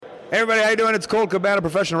Hey everybody, how you doing? It's Colt Cabana,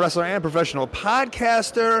 professional wrestler and professional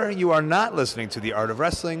podcaster. You are not listening to The Art of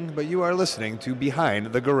Wrestling, but you are listening to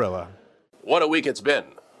Behind the Gorilla. What a week it's been.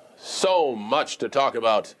 So much to talk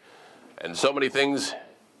about, and so many things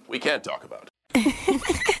we can't talk about.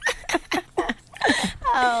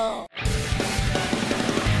 Oh.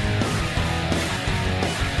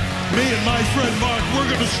 Me and my friend Mark, we're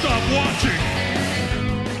going to stop watching.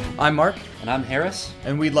 I'm Mark. And I'm Harris.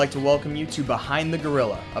 And we'd like to welcome you to Behind the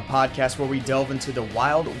Gorilla, a podcast where we delve into the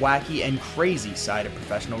wild, wacky, and crazy side of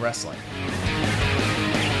professional wrestling.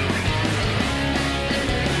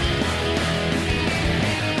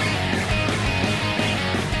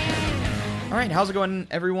 All right, how's it going,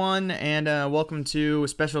 everyone? And welcome to a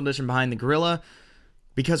special edition Behind the Gorilla,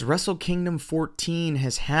 because Wrestle Kingdom 14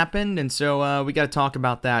 has happened, and so we got to talk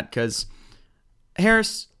about that, because,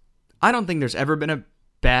 Harris, I don't think there's ever been a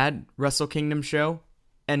bad Wrestle Kingdom show.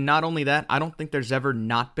 And not only that, I don't think there's ever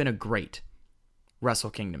not been a great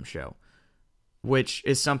Wrestle Kingdom show, which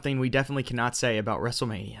is something we definitely cannot say about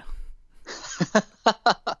WrestleMania.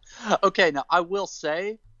 Okay, now I will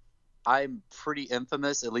say I'm pretty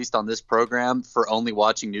infamous, at least on this program, for only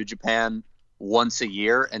watching New Japan once a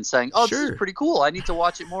year and saying, "Oh, Sure. This is pretty cool. I need to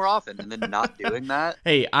watch it more often," and then not doing that.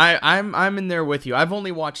 Hey, I'm in there with you. I've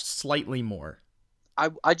only watched slightly more. I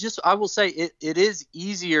will say it is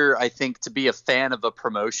easier, I think, to be a fan of a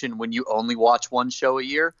promotion when you only watch one show a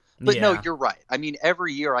year. But Yeah. no, you're right. I mean,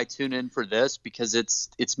 every year I tune in for this because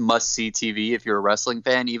it's must-see TV if you're a wrestling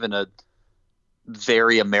fan, even a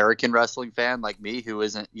very American wrestling fan like me who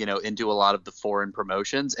isn't, into a lot of the foreign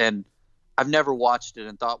promotions. And I've never watched it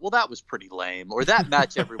and thought, well, that was pretty lame, or that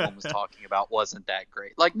match everyone was talking about wasn't that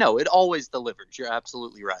great. Like, no, it always delivers. You're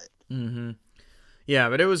absolutely right. Mm-hmm. Yeah,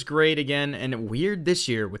 but it was great again, and weird this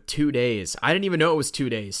year with 2 days. I didn't even know it was 2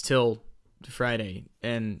 days till Friday,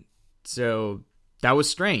 and so that was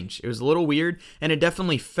strange. It was a little weird, and it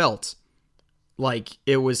definitely felt like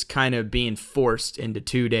it was kind of being forced into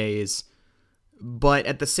 2 days, but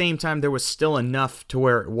at the same time, there was still enough to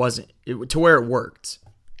where to where it worked.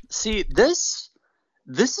 See, this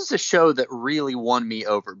is a show that really won me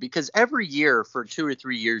over, because every year for 2 or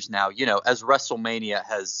 3 years now, as WrestleMania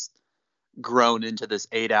has grown into this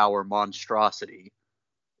 8-hour monstrosity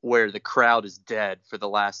where the crowd is dead for the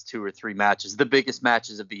last 2 or 3 matches, the biggest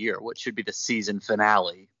matches of the year, what should be the season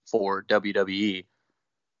finale for WWE.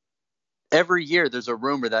 Every year there's a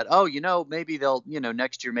rumor that, maybe they'll,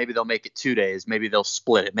 next year, maybe they'll make it 2 days. Maybe they'll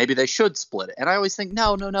split it. Maybe they should split it. And I always think,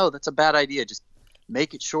 no, that's a bad idea. Just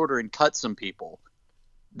make it shorter and cut some people.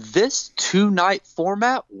 This 2-night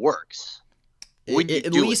format works.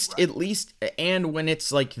 At least, and when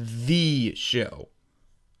it's like the show,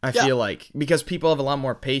 I feel like, because people have a lot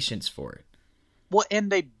more patience for it. Well,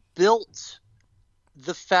 and they built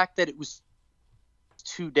the fact that it was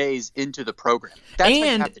 2 days into the program. That's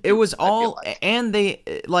and it was all, and they,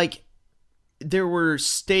 like, there were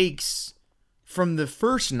stakes from the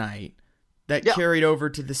first night that carried over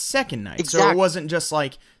to the second night. Exactly. So it wasn't just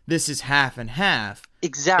like, this is half and half.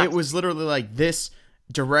 Exactly. It was literally like, this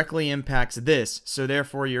directly impacts this, so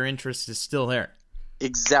therefore your interest is still there.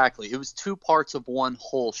 Exactly. It was 2 parts of one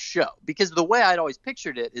whole show. Because the way I'd always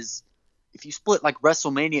pictured it is, if you split like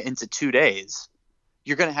WrestleMania into 2 days,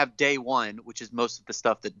 you're going to have day 1, which is most of the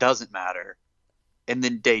stuff that doesn't matter, and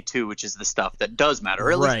then day 2, which is the stuff that does matter.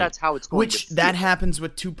 Or at least that's how it's going to feel. That happens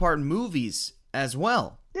with 2-part movies as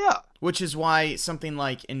well. Yeah. Which is why something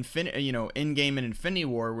like Endgame and Infinity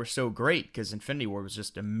War were so great, because Infinity War was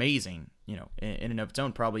just amazing, in and of its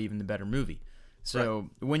own, probably even the better movie. So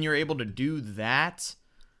when you're able to do that,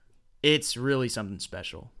 it's really something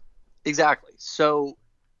special. Exactly. So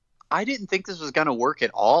I didn't think this was going to work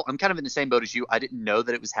at all. I'm kind of in the same boat as you. I didn't know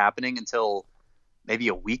that it was happening until maybe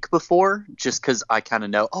a week before, just because I kind of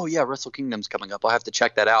know, Wrestle Kingdom's coming up. I'll have to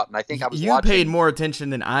check that out. And I think I was watching. You paid more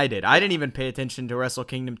attention than I did. I didn't even pay attention to Wrestle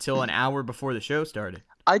Kingdom till an hour before the show started.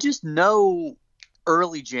 I just know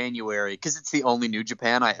early January, because it's the only New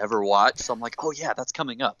Japan I ever watch. So I'm like, that's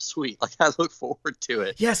coming up. Sweet. Like, I look forward to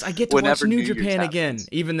it. Yes, I get to watch New Japan again,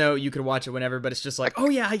 even though you could watch it whenever, but it's just like,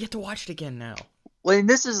 I get to watch it again now. Well, and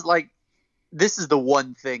this is the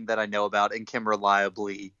one thing that I know about and can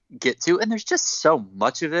reliably get to, and there's just so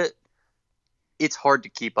much of it. It's hard to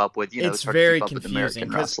keep up with. It's very confusing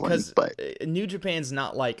because New Japan's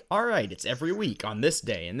not like, all right, it's every week on this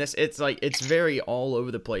day, and this. It's like it's very all over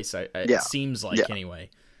the place. It seems like anyway.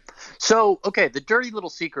 So, okay, the dirty little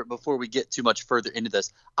secret before we get too much further into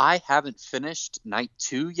this, I haven't finished night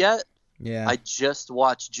 2 yet. Yeah. I just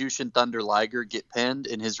watched Jushin Thunder Liger get pinned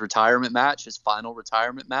in his retirement match, his final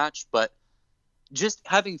retirement match, but just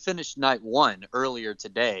having finished night one earlier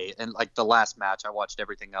today, and like the last match, I watched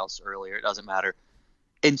everything else earlier. It doesn't matter.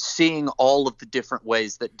 And seeing all of the different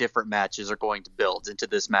ways that different matches are going to build into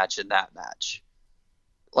this match and that match.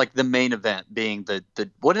 Like the main event being the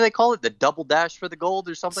what do they call it? The double dash for the gold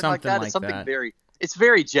or something like that. It's something it's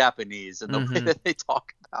very Japanese in the way that they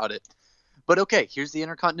talk about it. But okay, here's the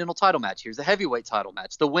Intercontinental title match. Here's the heavyweight title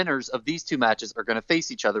match. The winners of these two matches are going to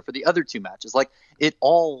face each other for the other two matches. Like, it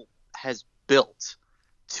all has built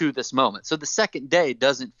to this moment. So the second day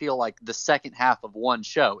doesn't feel like the second half of one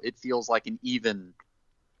show. It feels like an even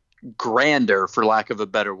grander, for lack of a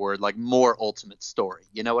better word, like more ultimate story.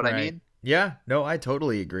 You know what I mean? Yeah, no, I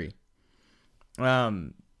totally agree.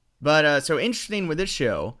 But so interesting with this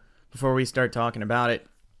show, before we start talking about it,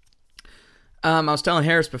 I was telling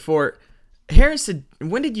Harris before, Harris said,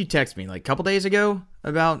 when did you text me? Like a couple days ago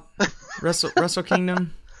about Wrestle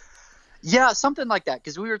Kingdom? Yeah, something like that.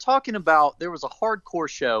 Because we were talking about, there was a hardcore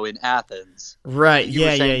show in Athens. Right, you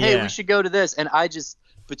were saying, hey, we should go to this. And I just,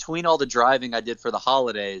 between all the driving I did for the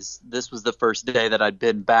holidays, this was the first day that I'd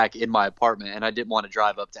been back in my apartment, and I didn't want to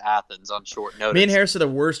drive up to Athens on short notice. Me and Harris are the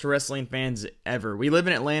worst wrestling fans ever. We live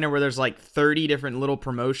in Atlanta where there's like 30 different little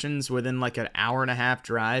promotions within like an hour and a half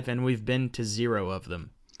drive, and we've been to 0 of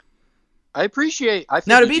them. I appreciate. I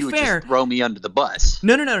now, to be you would fair, just throw me under the bus.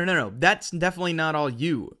 No. That's definitely not all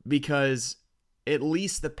you, because at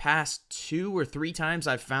least the past 2 or 3 times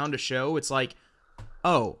I've found a show, it's like,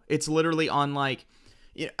 oh, it's literally on like,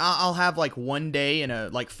 you know, I'll have like one day in a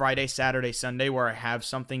like Friday, Saturday, Sunday where I have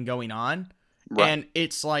something going on, right. And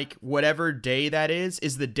it's like whatever day that is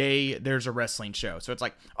the day there's a wrestling show. So it's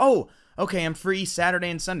like, oh, okay, I'm free Saturday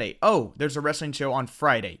and Sunday. Oh, there's a wrestling show on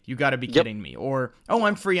Friday. You got to be kidding me. Or, oh,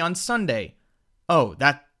 I'm free on Sunday. Oh,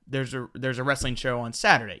 there's a wrestling show on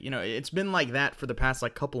Saturday. You know, it's been like that for the past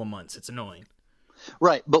like couple of months. It's annoying.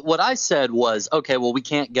 Right, but what I said was, okay, well, we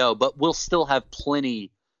can't go, but we'll still have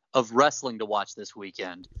plenty of wrestling to watch this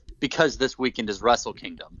weekend because this weekend is Wrestle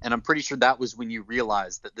Kingdom. And I'm pretty sure that was when you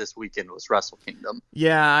realized that this weekend was Wrestle Kingdom.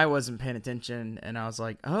 Yeah, I wasn't paying attention, and I was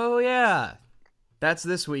like, oh, yeah. That's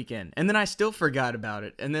this weekend. And then I still forgot about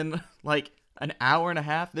it. And then like an hour and a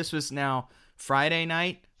half, this was now Friday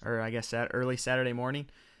night, or I guess that early Saturday morning.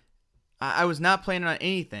 I was not planning on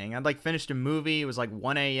anything. I'd like finished a movie. It was like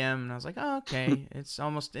 1 a.m. And I was like, oh, okay,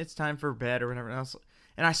 it's time for bed or whatever else.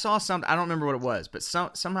 And I saw something, I don't remember what it was, but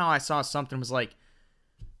somehow I saw something was like,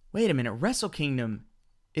 wait a minute, Wrestle Kingdom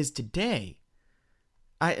is today.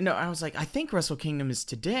 I was like, I think Wrestle Kingdom is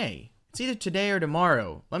today. It's either today or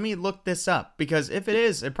tomorrow. Let me look this up, because if it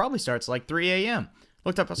is, it probably starts like 3 a.m.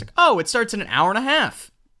 Looked up, I was like, oh, it starts in an hour and a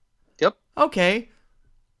half. Yep. Okay.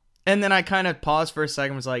 And then I kind of paused for a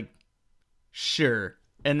second, was like, sure.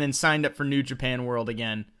 And then signed up for New Japan World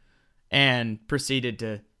again and proceeded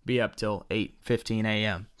to be up till 8:15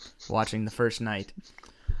 a.m. watching the first night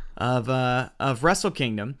of Wrestle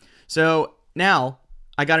Kingdom. So now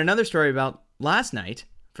I got another story about last night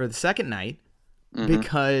for the second night,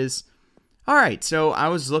 because... All right, so I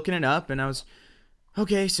was looking it up, and I was,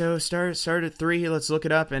 okay, so start at 3, let's look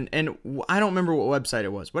it up, and I don't remember what website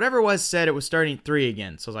it was. Whatever it was said it was starting at 3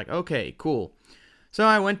 again, so I was like, okay, cool. So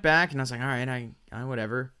I went back, and I was like, all right, I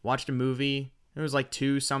whatever, watched a movie. It was like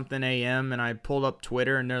 2-something a.m., and I pulled up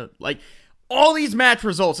Twitter, and they're like, all these match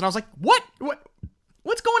results, and I was like,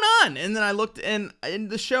 what's going on? And then I looked, and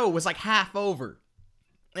the show was like half over,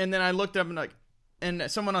 and then I looked up,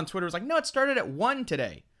 and someone on Twitter was like, no, it started at 1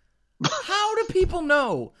 today. How do people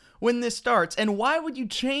know when this starts? And why would you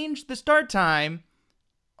change the start time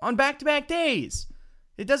on back-to-back days?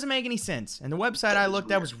 It doesn't make any sense. And the website I looked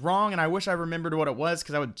at was wrong, and I wish I remembered what it was,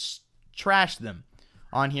 because I would trash them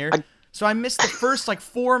on here. So I missed the first,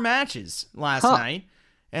 4 matches last night,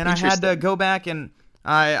 and I had to go back, and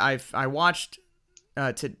I watched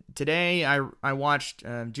today. I watched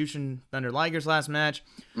Jushin Thunder Liger's last match.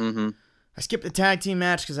 Mm-hmm. I skipped the tag team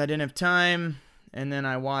match because I didn't have time. And then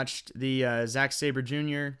I watched the Zack Sabre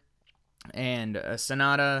Jr. and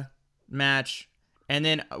Sonata match. And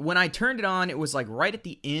then when I turned it on, it was like right at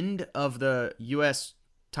the end of the U.S.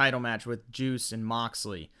 title match with Juice and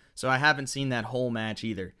Moxley. So I haven't seen that whole match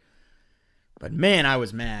either. But man, I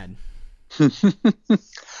was mad.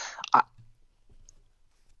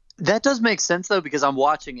 That does make sense, though, because I'm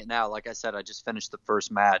watching it now. Like I said, I just finished the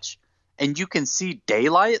first match. And you can see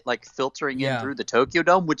daylight filtering in through the Tokyo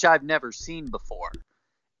Dome, which I've never seen before.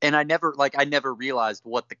 And I never realized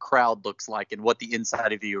what the crowd looks like and what the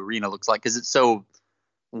inside of the arena looks like, because it's so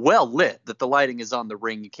well lit that the lighting is on the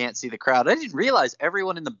ring. You can't see the crowd. I didn't realize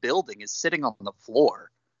everyone in the building is sitting on the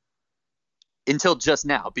floor. until just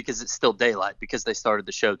now because it's still daylight because they started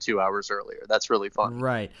the show 2 hours earlier. That's really fun.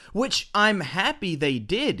 Right. Which I'm happy they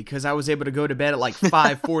did because I was able to go to bed at like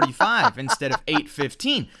 5:45 instead of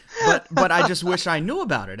 8:15. But I just wish I knew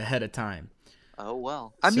about it ahead of time. Oh,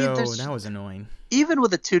 well. I mean, that was annoying. Even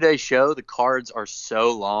with a 2-day show, the cards are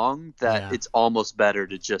so long that it's almost better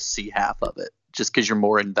to just see half of it just because you're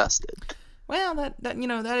more invested. Well,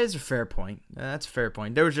 that is a fair point. That's a fair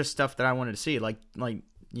point. There was just stuff that I wanted to see, like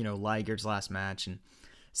Liger's last match. And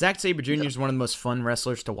Zack Sabre Jr. is one of the most fun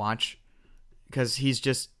wrestlers to watch because he's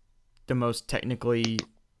just the most technically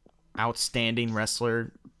outstanding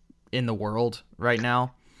wrestler in the world right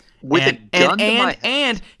now. With a gun to my head.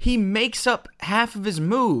 And he makes up half of his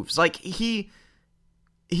moves. Like he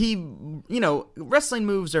wrestling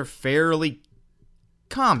moves are fairly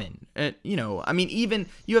common. I mean, even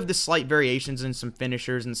you have the slight variations in some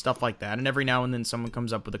finishers and stuff like that, and every now and then someone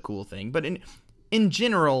comes up with a cool thing. But in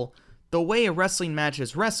general, the way a wrestling match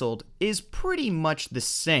is wrestled is pretty much the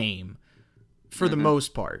same for the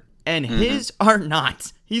most part. And his are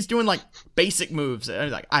not. He's doing like basic moves.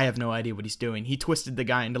 Like, I have no idea what he's doing. He twisted the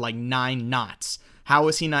guy into like 9 knots. How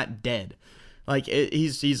is he not dead? Like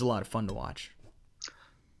he's a lot of fun to watch.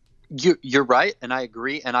 You're right, and I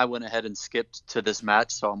agree. And I went ahead and skipped to this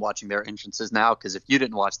match, so I'm watching their entrances now. Because if you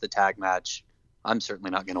didn't watch the tag match, I'm certainly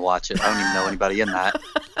not going to watch it. I don't even know anybody in that.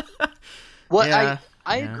 Well, yeah,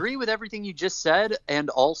 I agree with everything you just said, and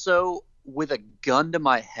also with a gun to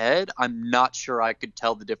my head, I'm not sure I could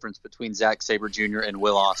tell the difference between Zack Sabre Jr. and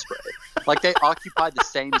Will Ospreay. Like, they occupy the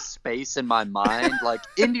same space in my mind. Like,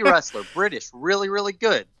 indie wrestler, British, really, really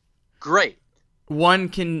good. Great. One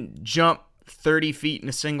can jump 30 feet in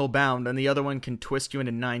a single bound, and the other one can twist you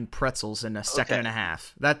into 9 pretzels in a second and a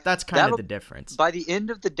half. That's kind of the difference. By the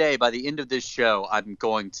end of the day, by the end of this show, I'm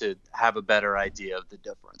going to have a better idea of the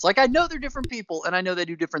difference. Like, I know they're different people, and I know they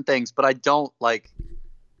do different things, but I don't, like...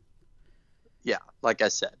 Yeah, like I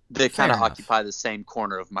said, they kind of occupy the same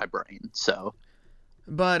corner of my brain, so...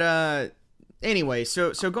 But, anyway,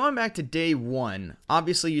 so going back to day 1,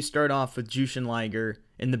 obviously you start off with Jushin Liger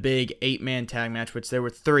in the big 8-man tag match, which there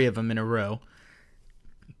were 3 of them in a row.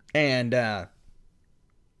 And I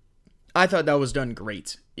thought that was done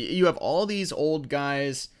great. You have all these old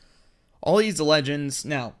guys, all these legends.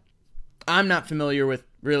 Now, I'm not familiar with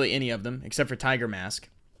really any of them, except for Tiger Mask,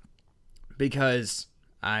 because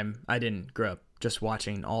I didn't grow up just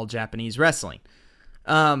watching all Japanese wrestling.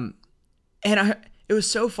 And it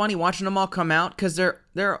was so funny watching them all come out, because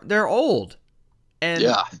they're old.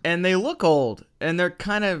 And they look old, and they're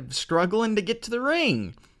kind of struggling to get to the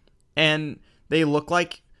ring. And they look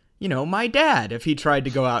like, my dad if he tried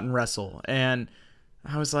to go out and wrestle. And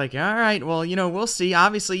I was like, all right, well, we'll see.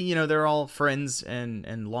 Obviously, they're all friends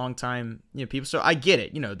and longtime people. So I get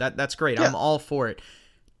it. That's great. Yeah. I'm all for it.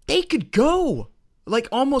 They could go. Like,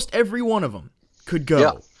 almost every one of them could go.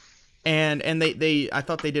 Yeah. And I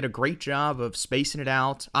thought they did a great job of spacing it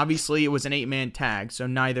out. Obviously, it was an 8-man tag, so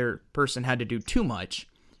neither person had to do too much.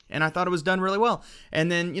 And I thought it was done really well.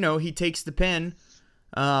 And then, he takes the pin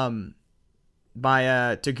by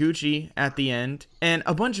Taguchi at the end. And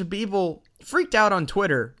a bunch of people freaked out on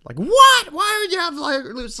Twitter. Like, what? Why would you have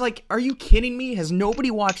Liger lose? It's like, are you kidding me? Has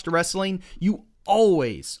nobody watched wrestling? You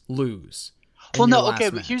always lose. Well, no, okay,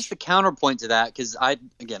 but here's the counterpoint to that, because I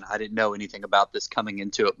didn't know anything about this coming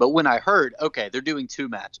into it. But when I heard, okay, they're doing 2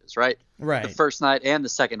 matches, right? Right. The first night and the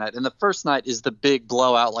second night. And the first night is the big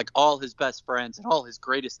blowout, like all his best friends and all his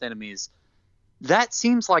greatest enemies. That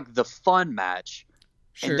seems like the fun match.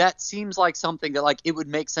 Sure. And that seems like something that, like, it would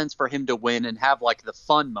make sense for him to win and have, like, the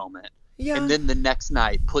fun moment. Yeah. And then the next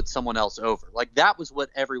night put someone else over. Like, that was what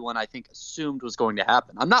everyone, I think, assumed was going to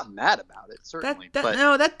happen. I'm not mad about it, certainly.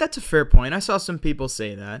 That's a fair point. I saw some people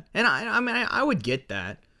say that. And I would get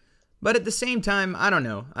that. But at the same time, I don't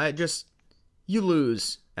know. You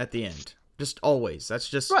lose at the end. Just always. That's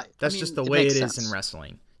just right. Just the way it is in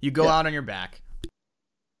wrestling. You go out on your back.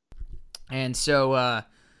 And so,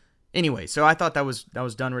 anyway, so I thought that was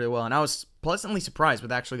done really well. And I was pleasantly surprised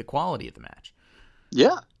with actually the quality of the match.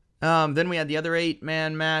 Yeah. Then we had the other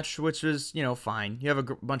 8-man match, which was, fine. You have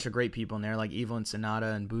a bunch of great people in there, like Evil and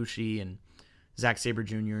Sonata and Bushi and Zack Sabre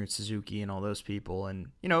Jr. and Suzuki and all those people. And,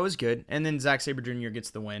 it was good. And then Zack Sabre Jr.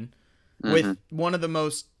 gets the win with one of the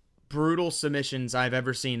most brutal submissions I've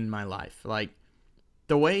ever seen in my life. Like,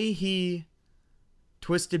 the way he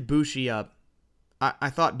twisted Bushi up,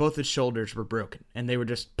 I thought both his shoulders were broken. And they were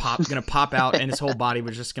just going to pop out, and his whole body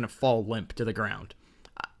was just going to fall limp to the ground.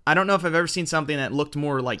 I don't know if I've ever seen something that looked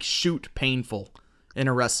more like shoot painful in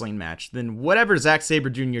a wrestling match than whatever Zack Sabre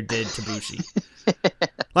Jr. did to Bushi.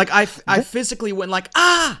 Like, I physically went like,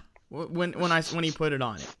 when he put it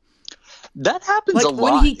on it. That happens Like a lot.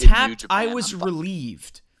 when he in New tapped, Japan, I was I'm finding.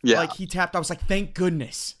 relieved. Yeah. Like he tapped, I was like, thank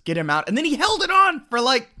goodness, get him out. And then he held it on for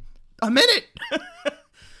like a minute.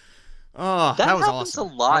 Oh, that was happens awesome.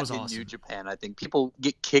 a lot That was in awesome. New Japan. I think people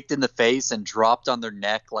get kicked in the face and dropped on their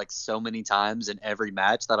neck like so many times in every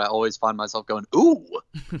match that I always find myself going, ooh.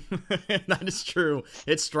 That is true.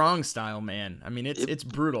 It's strong style, man. I mean, it's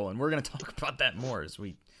brutal, and we're gonna talk about that more as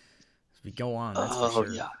we go on. That's for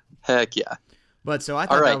sure. Yeah, heck yeah. But so I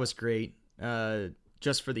thought right. that was great.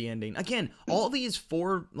 Just for the ending. Again, all these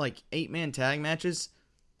 4 like 8-man tag matches,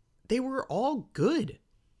 they were all good,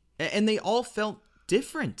 and they all felt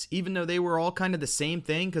different, even though they were all kind of the same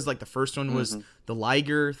thing. Because like the first one was the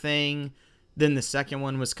Liger thing, then the second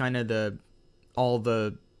one was kind of all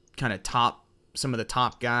the kind of some of the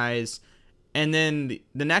top guys, and then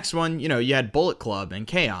the next one, you know, you had Bullet Club and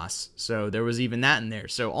Chaos, so there was even that in there.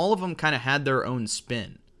 So all of them kind of had their own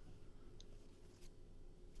spin.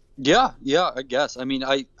 Yeah, I guess. I mean,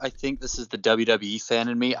 I think this is the WWE fan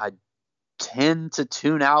in me. I tend to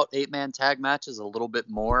tune out 8-man tag matches a little bit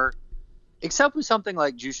more, except with something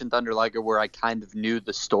like Jushin Thunder Liger, where I kind of knew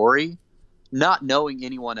the story, not knowing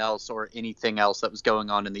anyone else or anything else that was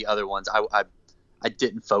going on in the other ones. I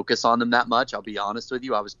didn't focus on them that much. I'll be honest with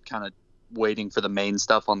you. I was kind of waiting for the main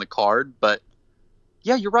stuff on the card, but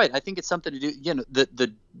yeah, you're right. I think it's something to do, you know,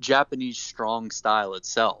 the Japanese strong style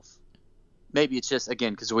itself. Maybe it's just,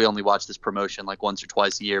 again, because we only watch this promotion like once or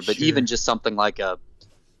twice a year, but Sure. even just something like a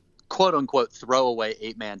quote-unquote throwaway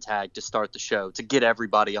 8-man tag to start the show, to get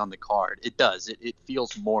everybody on the card. It does. It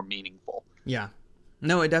feels more meaningful. Yeah.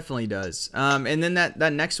 No, it definitely does. And then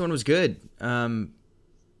that next one was good.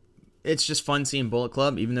 It's just fun seeing Bullet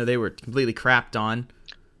Club, even though they were completely crapped on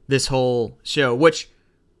this whole show, which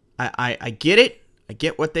I get it. I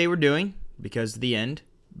get what they were doing because of the end,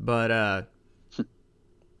 but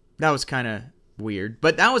that was kind of weird.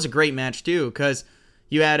 But that was a great match too, because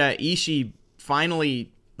you had Ishii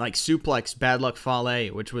finally like suplex Bad Luck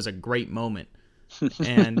Fale, which was a great moment.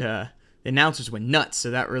 And the announcers went nuts,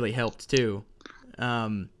 so that really helped too.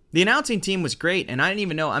 The announcing team was great, and I didn't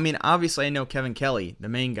even know. I mean, obviously I know Kevin Kelly, the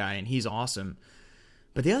main guy, and he's awesome.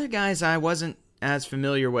 But the other guys I wasn't as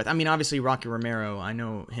familiar with. I mean, obviously Rocky Romero, I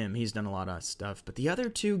know him. He's done a lot of stuff. But the other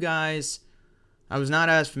 2 guys I was not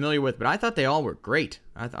as familiar with, but I thought they all were great.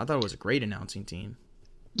 I thought it was a great announcing team.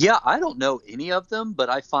 Yeah, I don't know any of them, but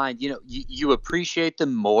I find, you know, you appreciate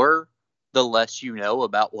them more the less you know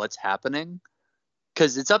about what's happening.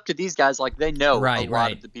 Because it's up to these guys, like they know a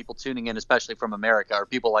lot of the people tuning in, especially from America, are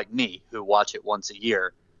people like me who watch it once a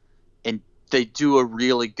year. And they do a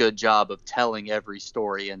really good job of telling every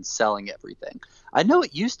story and selling everything. I know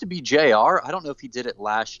it used to be JR. I don't know if he did it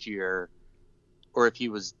last year or if he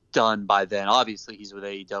was done by then. Obviously, he's with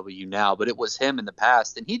AEW now, but it was him in the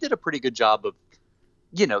past. And he did a pretty good job of,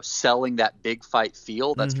 you know, selling that big fight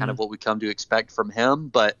feel. That's kind of what we come to expect from him.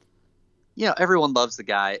 But, you know, everyone loves the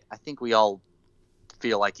guy. I think we all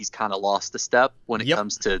feel like he's kind of lost a step when it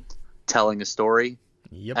comes to telling a story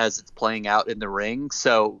as it's playing out in the ring.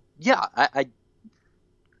 So, yeah, I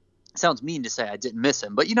sounds mean to say I didn't miss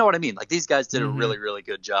him, but you know what I mean? Like, these guys did a really, really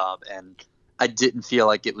good job, and I didn't feel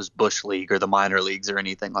like it was Bush League or the minor leagues or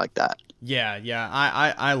anything like that. Yeah.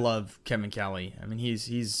 I love Kevin Kelly. I mean,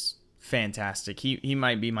 he's fantastic. He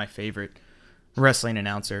might be my favorite wrestling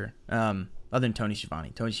announcer, other than Tony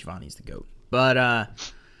Schiavone. Tony Schiavone's the GOAT. But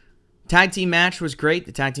tag team match was great.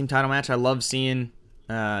 The tag team title match. I love seeing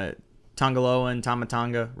Tongaloa and Tama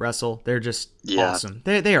Tonga wrestle. They're just awesome.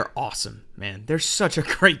 They are awesome, man. They're such a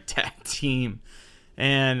great tag team.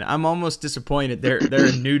 And I'm almost disappointed they're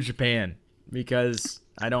in New Japan because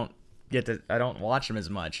I don't watch them as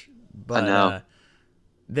much. But I know.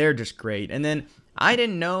 They're just great. And then I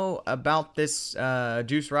didn't know about this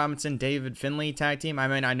Juice Robinson, David Finlay tag team. I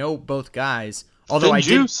mean, I know both guys. Although I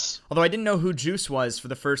didn't know who Juice was for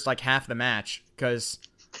the first like half of the match, because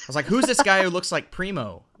I was like, who's this guy who looks like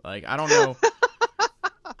Primo? Like, I don't know.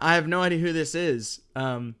 I have no idea who this is.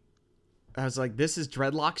 I was like, this is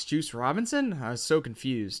Dreadlocks Juice Robinson? I was so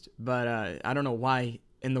confused. But I don't know why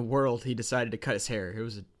in the world he decided to cut his hair. It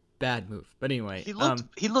was a bad move. But anyway.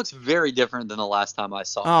 He looks very different than the last time I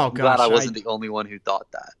saw him. Oh, I'm glad gosh, I wasn't the only one who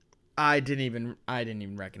thought that. I didn't even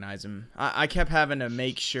recognize him. I kept having to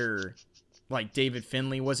make sure like David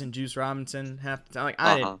Finlay wasn't Juice Robinson half the time. Like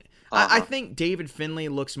I think David Finlay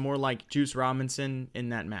looks more like Juice Robinson in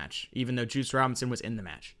that match, even though Juice Robinson was in the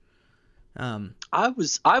match. I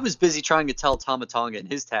was busy trying to tell Tama Tonga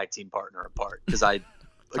and his tag team partner apart because I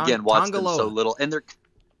again watched them so little, and here's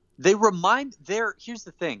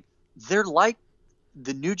the thing, they're like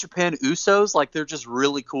the New Japan Usos, like they're just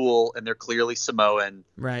really cool and they're clearly Samoan.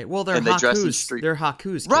 Right. Well, they're Haku's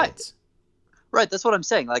Haku's kids. Right. Right, that's what I'm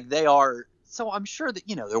saying. Like they are. So I'm sure that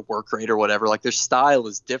their work rate or whatever, like their style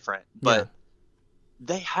is different, but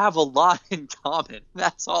they have a lot in common.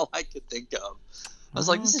 That's all I could think of. I was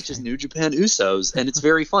like, this is just New Japan Usos, and it's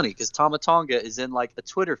very funny because Tama Tonga is in like a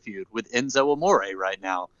Twitter feud with Enzo Amore right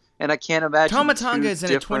now, and I can't imagine. Tama Tonga is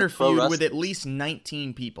in a Twitter feud with at least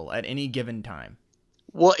 19 people at any given time.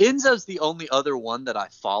 Well, Enzo's the only other one that I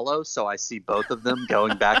follow, so I see both of them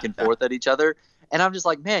going back and forth at each other. And I'm just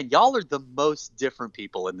like, man, y'all are the most different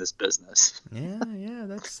people in this business. Yeah,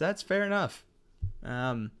 that's fair enough.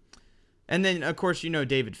 And then, of course,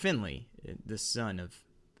 David Finlay, the son of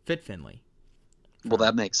Fit Finlay. Well,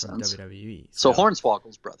 that makes sense. WWE. So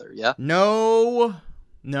Hornswoggle's brother, yeah? No.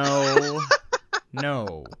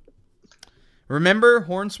 Remember,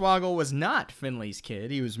 Hornswoggle was not Finlay's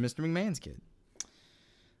kid. He was Mr. McMahon's kid.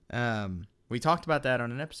 We talked about that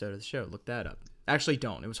on an episode of the show. Look that up. Actually,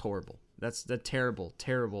 don't. It was horrible. That's the terrible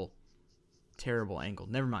angle.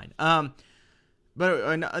 Never mind.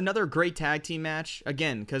 But another great tag team match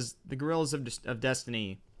again because the Guerrillas of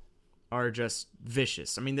Destiny are just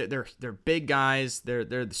vicious. I mean, they're big guys. They're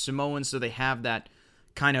the Samoans, so they have that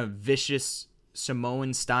kind of vicious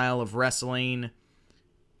Samoan style of wrestling,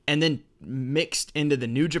 and then mixed into the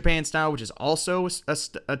New Japan style, which is also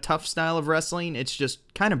a tough style of wrestling. It's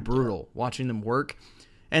just kind of brutal watching them work.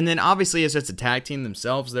 And then obviously as it's a tag team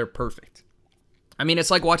themselves, they're perfect. I mean,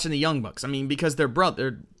 it's like watching the Young Bucks. I mean, because they're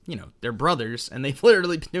brothers and they've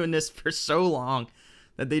literally been doing this for so long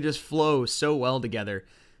that they just flow so well together.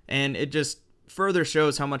 And it just further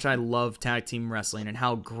shows how much I love tag team wrestling and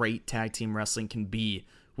how great tag team wrestling can be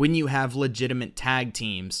when you have legitimate tag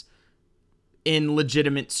teams in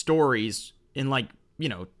legitimate stories in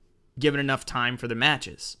given enough time for the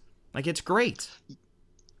matches. Like, it's great.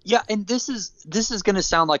 Yeah, and this is going to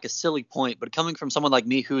sound like a silly point, but coming from someone like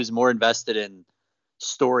me who is more invested in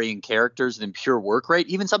story and characters than pure work rate,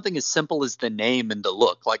 even something as simple as the name and the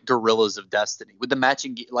look, like Guerrillas of Destiny, with the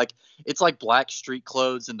matching, like it's like black street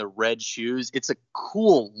clothes and the red shoes. It's a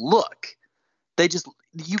cool look. They just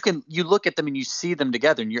you look at them and you see them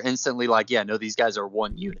together and you're instantly like, yeah, no, these guys are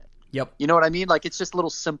one unit. Yep. You know what I mean? Like it's just little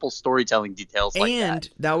simple storytelling details like that. And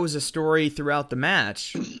that was a story throughout the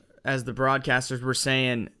match. As the broadcasters were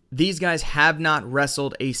saying, these guys have not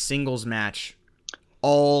wrestled a singles match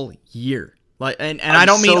all year. Like, and I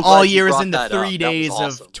don't mean all year as in the 3 days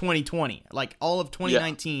of 2020. Like all of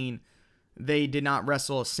 2019, they did not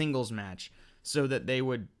wrestle a singles match so that they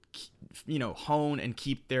would, hone and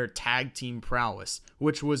keep their tag team prowess,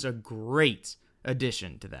 which was a great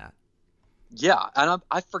addition to that. Yeah, and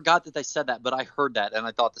I forgot that they said that, but I heard that and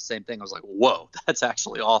I thought the same thing. I was like, whoa, that's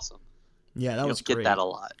actually awesome. Yeah, that was great. Get that a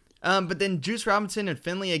lot. But then Juice Robinson and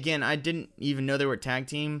Finlay, again, I didn't even know they were a tag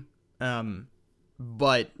team.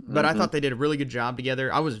 But I thought they did a really good job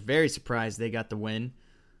together. I was very surprised they got the win.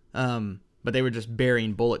 But they were just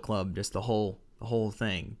burying Bullet Club, just the whole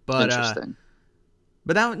thing. But interesting.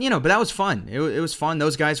 But that was fun. It was fun.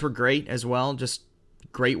 Those guys were great as well. Just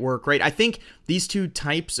great work rate. I think these two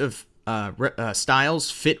types of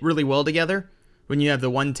styles fit really well together. When you have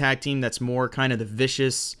the one tag team that's more kind of the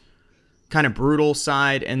vicious, kind of brutal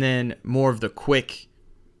side, and then more of the quick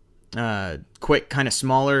kind of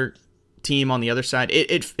smaller team on the other side,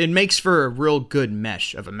 it makes for a real good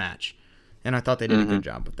mesh of a match, and I thought they did a good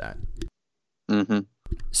job with that. Mm-hmm.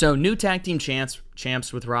 So new tag team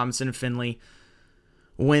champs with Robinson and Finlay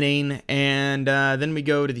winning, and then we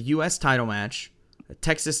go to the U.S. title match, a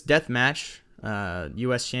Texas Death Match,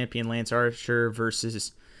 U.S. champion Lance Archer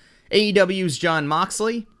versus AEW's Jon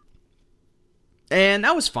Moxley, and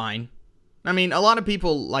that was fine. I mean, a lot of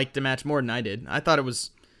people liked the match more than I did. I thought it was...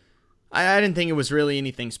 I didn't think it was really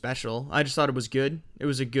anything special. I just thought it was good. It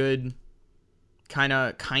was a good kind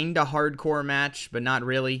of hardcore match, but not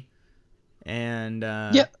really. And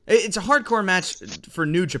it's a hardcore match for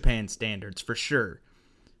New Japan standards, for sure.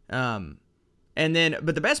 But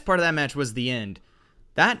the best part of that match was the end.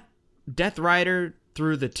 That Death Rider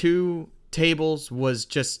through the two tables was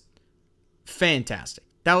just fantastic.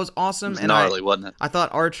 That was awesome. It was gnarly, wasn't it? I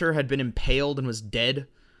thought Archer had been impaled and was dead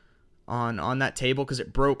on that table because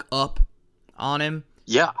it broke up on him.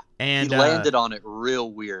 Yeah, and he landed on it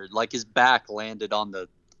real weird. Like his back landed on the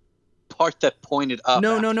part that pointed up.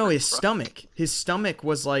 No, his stomach. His stomach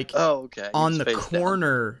was like on the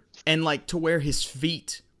corner down. And like to where his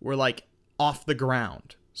feet were like off the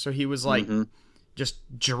ground. So he was like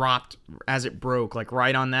just dropped as it broke, like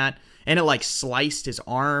right on that. And it like sliced his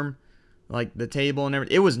arm, like the table and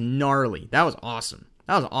everything. It was gnarly. That was awesome.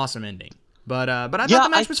 That was an awesome ending. But I thought the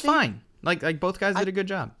match was fine. Like both guys did a good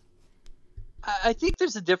job. I think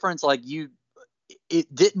there's a difference. Like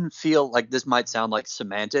it didn't feel like, this might sound like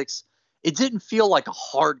semantics. it didn't feel like a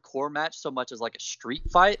hardcore match so much as like a street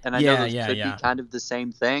fight. And I know those could be kind of the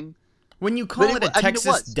same thing. When you call it a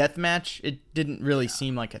Texas death match, it didn't really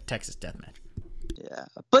seem like a Texas death match. Yeah,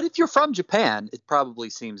 but if you're from Japan, it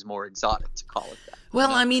probably seems more exotic to call it that.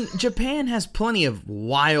 Well, I mean, Japan has plenty of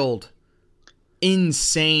wild,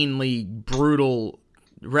 insanely brutal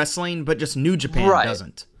wrestling, but just New Japan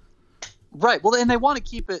doesn't. Right. Well, and they want to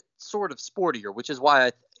keep it sort of sportier, which is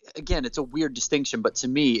why, again, it's a weird distinction, but to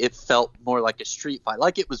me, it felt more like a street fight.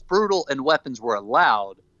 Like it was brutal and weapons were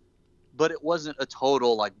allowed, but it wasn't a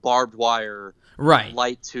total like barbed wire,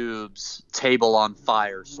 light tubes, table on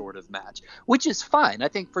fire sort of match, which is fine. I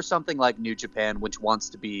think for something like New Japan, which wants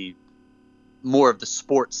to be more of the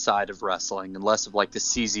sports side of wrestling and less of like the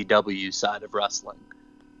CZW side of wrestling.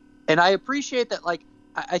 And I appreciate that, like,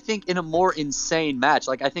 I think in a more insane match,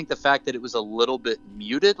 like I think the fact that it was a little bit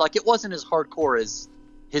muted, like it wasn't as hardcore as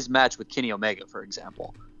his match with Kenny Omega, for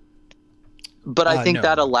example. But I think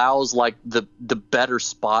that allows like the better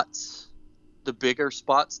spots, the bigger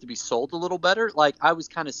spots to be sold a little better. Like I was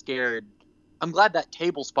kind of scared. I'm glad that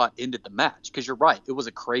table spot ended the match because you're right. It was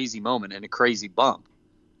a crazy moment and a crazy bump.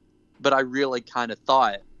 But I really kind of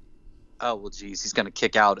thought, oh, well, geez, he's going to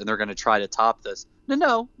kick out and they're going to try to top this.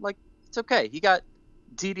 No, like it's okay. He got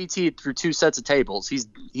DDT'd through 2 sets of tables.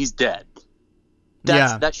 He's dead.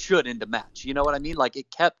 That should end a match. You know what I mean? Like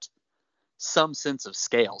it kept some sense of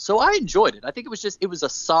scale. So I enjoyed it. I think it was a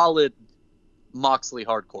solid Moxley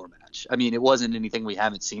hardcore match. I mean, it wasn't anything we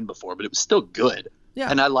haven't seen before, but it was still good. Yeah.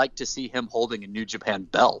 And I like to see him holding a New Japan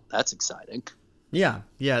belt. That's exciting. Yeah,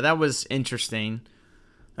 that was interesting.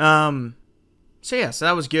 So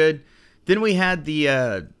that was good. Then we had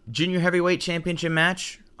the Junior Heavyweight Championship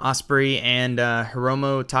match, Ospreay and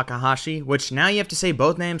Hiromu Takahashi, which now you have to say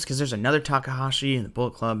both names because there's another Takahashi in the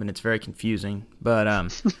Bullet Club, and it's very confusing. But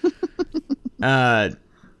that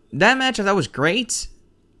match I thought was great.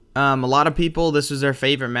 A lot of people, this was their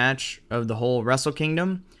favorite match of the whole Wrestle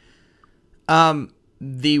Kingdom.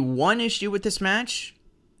 The one issue with this match,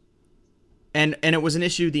 and it was an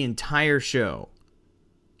issue the entire show,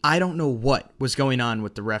 I don't know what was going on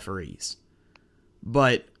with the referees,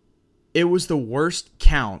 but it was the worst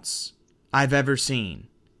counts I've ever seen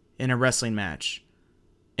in a wrestling match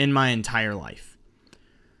in my entire life.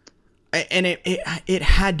 And it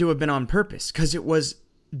had to have been on purpose because it was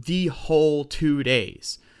the whole 2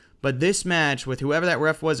 days. But this match, with whoever that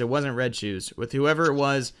ref was, it wasn't Red Shoes. With whoever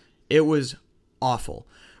it was awful.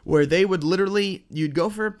 Where they would literally, you'd go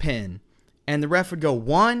for a pin, and the ref would go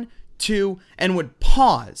 1, 2, and would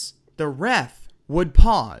pause. The ref would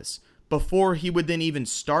pause before he would then even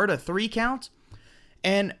start a 3 count.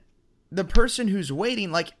 And the person who's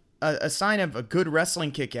waiting, like a sign of a good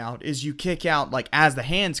wrestling kick out is you kick out like as the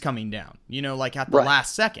hand's coming down, like at the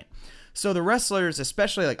last second. So the wrestlers,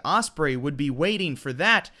 especially like Ospreay, would be waiting for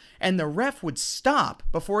that, and the ref would stop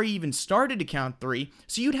before he even started to count 3.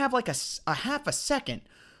 So you'd have like a half a second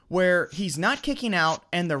where he's not kicking out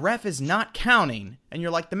and the ref is not counting, and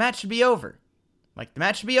you're like, the match should be over. Like, the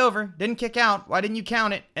match should be over. Didn't kick out. Why didn't you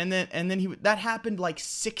count it? And then that happened like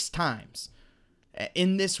 6 times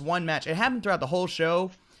in this one match. It happened throughout the whole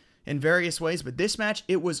show in various ways, but this match,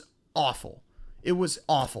 it was awful. It was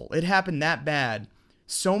awful. It happened that bad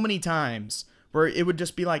so many times where it would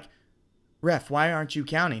just be like, ref, why aren't you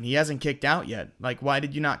counting? He hasn't kicked out yet. Like, why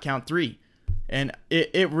did you not count 3? And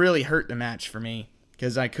it really hurt the match for me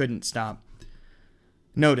because I couldn't stop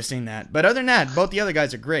noticing that. But other than that, both the other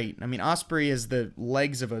guys are great. I mean, Ospreay is the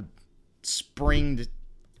legs of a springed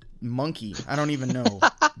monkey. I don't even know.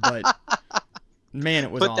 But, man,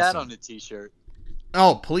 it was awesome. Put that on a t-shirt.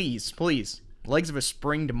 Oh, please. Legs of a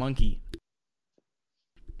springed monkey.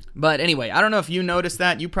 But anyway, I don't know if you noticed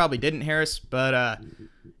that. You probably didn't, Harris. But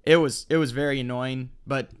it was very annoying.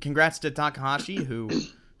 But congrats to Takahashi, who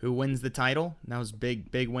wins the title. That was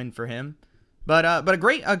big win for him. But a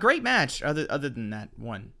great match. Other than that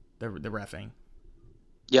one, the reffing.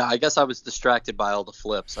 Yeah, I guess I was distracted by all the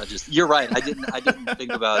flips. You're right. I didn't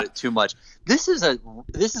think about it too much. This is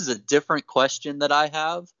a different question that I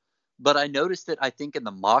have, but I noticed it. I think in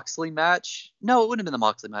the Moxley match. No, it wouldn't have been the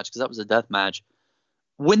Moxley match because that was a death match.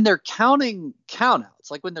 When they're counting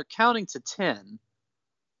countouts, like when they're counting to 10,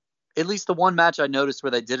 at least the one match I noticed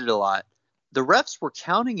where they did it a lot, the refs were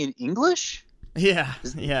counting in English. Yeah.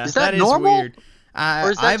 Is that normal? Weird.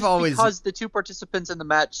 Or is that because the 2 participants in the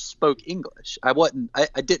match spoke English? I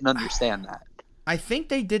didn't understand that. I think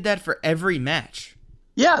they did that for every match.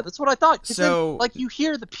 Yeah, that's what I thought. So, then, you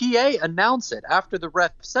hear the PA announce it after the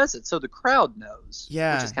ref says it, so the crowd knows.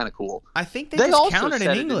 Yeah, which is kind of cool. I think they just also counted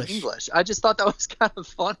said in English. I just thought that was kind of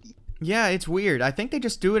funny. Yeah, it's weird. I think they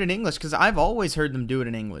just do it in English because I've always heard them do it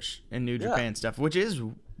in English in New Japan stuff, which is,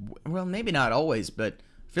 well, maybe not always, but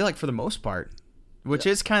I feel like for the most part, which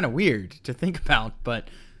is kind of weird to think about, but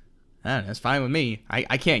I don't know, it's fine with me.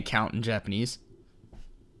 I can't count in Japanese.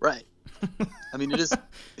 Right. I mean,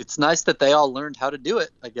 it's nice that they all learned how to do it,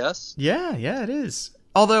 I guess. Yeah, it is.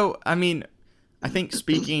 Although, I mean, I think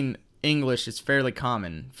speaking English is fairly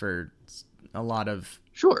common for a lot of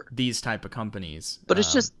these type of companies. But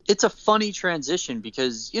it's a funny transition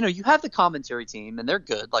because, you have the commentary team and they're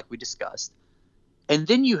good, like we discussed. And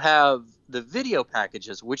then you have the video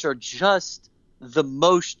packages, which are just the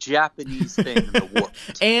most Japanese thing in the world.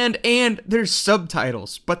 And there's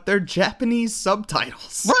subtitles, but they're Japanese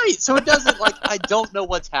subtitles. Right. So it doesn't I don't know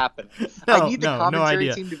what's happening. I need the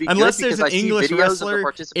commentary team to be unless good there's because an I English see videos wrestler of the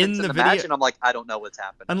participants in the match video, and I'm like, I don't know what's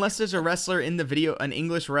happening. Unless there's a wrestler in the video, an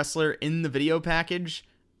English wrestler in the video package,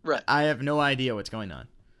 right? I have no idea what's going on.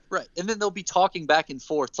 Right. And then they'll be talking back and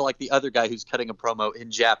forth to the other guy who's cutting a promo in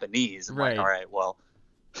Japanese. I'm like, all right, well.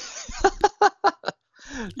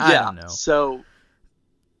 I don't know. So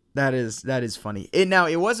that is funny.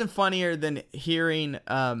 It wasn't funnier than hearing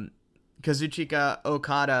Kazuchika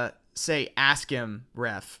Okada say "ask him,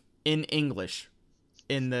 ref" in English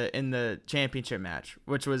in the championship match,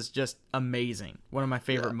 which was just amazing. One of my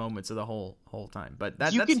favorite moments of the whole time. But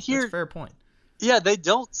that's a fair point. Yeah, they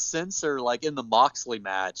don't censor in the Moxley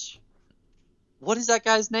match. What is that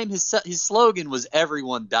guy's name? His slogan was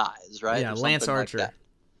 "Everyone dies," right? Yeah, Lance Archer.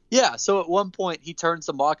 Yeah, so at one point he turns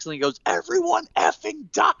to Moxley and goes, "Everyone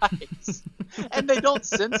effing dies," and they don't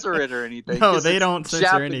censor it or anything. No, they don't censor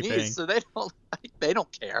Japanese, anything. So they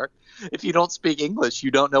don't care if you don't speak English.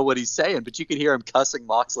 You don't know what he's saying, but you can hear him cussing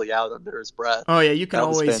Moxley out under his breath. Oh yeah, you can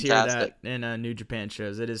always hear that in New Japan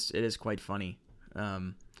shows. It is quite funny.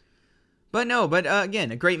 But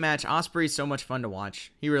again, a great match. Ospreay's so much fun to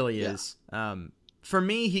watch. He really is. For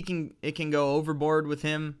me, it can go overboard with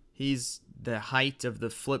him. He's the height of the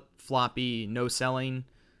flip-floppy, no-selling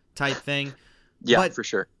type thing. Yeah, for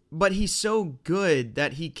sure. But he's so good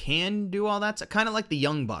that he can do all that. Kind of like the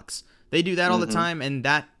Young Bucks. They do that all the time, and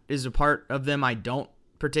that is a part of them I don't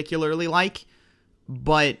particularly like.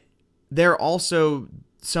 But they're also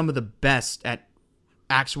some of the best at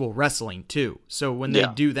actual wrestling, too. So when they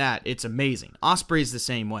do that, it's amazing. Ospreay's the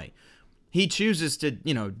same way. He chooses to,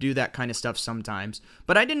 do that kind of stuff sometimes.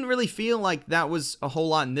 But I didn't really feel like that was a whole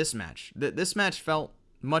lot in this match. This match felt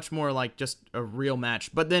much more like just a real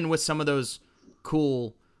match. But then with some of those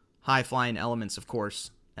cool high-flying elements, of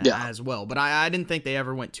course, as well. But I didn't think they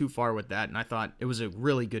ever went too far with that. And I thought it was a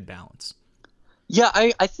really good balance. Yeah,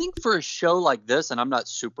 I think for a show like this, and I'm not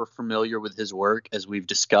super familiar with his work, as we've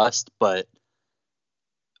discussed, but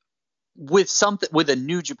with a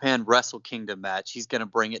New Japan Wrestle Kingdom match, he's going to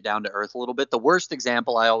bring it down to earth a little bit. The worst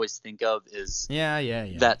example I always think of is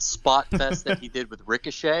that spot fest that he did with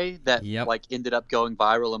Ricochet that ended up going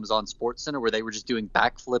viral and was on SportsCenter, where they were just doing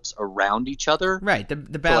backflips around each other. Right, the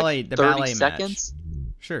ballet, the 30 ballet seconds.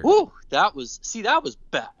 Match. Sure. Ooh, that was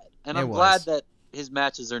bad, and I'm glad that his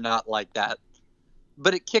matches are not like that.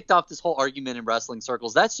 But it kicked off this whole argument in wrestling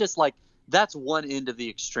circles. That's just that's one end of the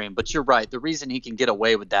extreme. But you're right. The reason he can get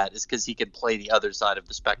away with that is because he can play the other side of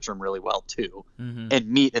the spectrum really well, too, and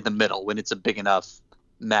meet in the middle when it's a big enough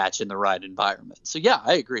match in the right environment. So, yeah,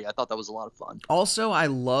 I agree. I thought that was a lot of fun. Also, I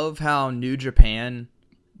love how New Japan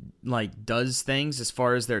does things as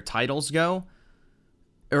far as their titles go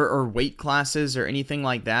or weight classes or anything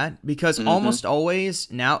like that, because almost always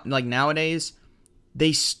nowadays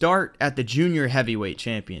they start at the junior heavyweight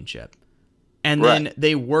championship. And then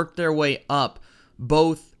they work their way up,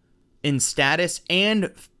 both in status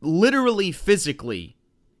and literally physically.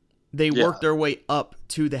 They work their way up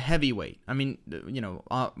to the heavyweight. I mean,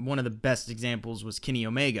 one of the best examples was Kenny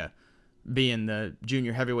Omega being the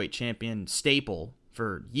junior heavyweight champion staple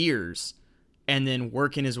for years, and then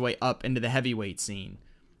working his way up into the heavyweight scene.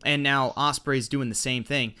 And now Ospreay's doing the same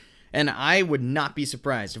thing. And I would not be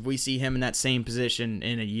surprised if we see him in that same position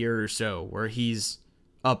in a year or so, where he's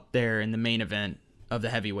up there in the main event of the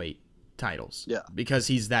heavyweight titles. Yeah. Because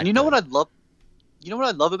he's that. And what I'd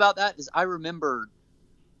love about that is I remember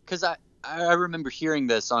hearing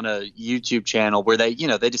this on a YouTube channel where they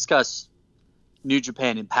discuss New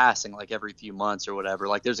Japan in passing every few months or whatever.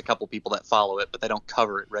 There's a couple people that follow it, but they don't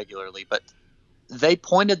cover it regularly. But they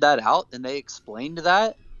pointed that out and they explained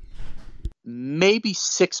that maybe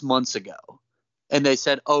 6 months ago. And they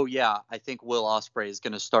said, oh, yeah, I think Will Ospreay is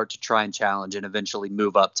going to start to try and challenge and eventually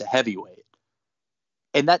move up to heavyweight.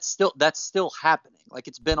 And that's still happening.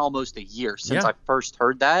 It's been almost a year since I first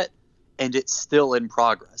heard that, and it's still in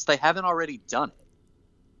progress. They haven't already done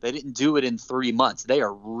it. They didn't do it in 3 months. They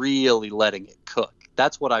are really letting it cook.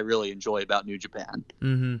 That's what I really enjoy about New Japan.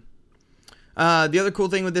 Mm-hmm. The other cool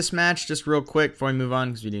thing with this match, just real quick before we move on,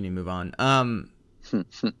 because we do need to move on.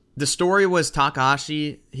 The story was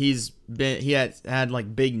Takahashi. He had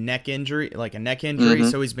like big neck injury, like a neck injury,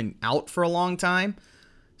 so he's been out for a long time.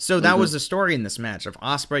 So that was the story in this match of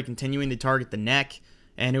Ospreay continuing to target the neck,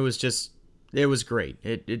 and it was great.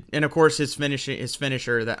 And of course his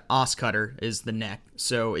finisher, that Os Cutter, is the neck.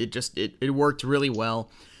 So it worked really well.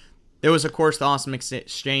 There was of course the awesome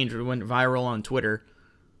exchange that went viral on Twitter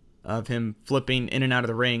of him flipping in and out of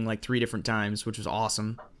the ring like 3 different times, which was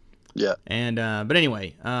awesome. Yeah. And but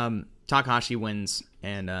anyway, Takahashi wins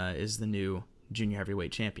and is the new junior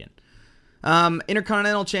heavyweight champion.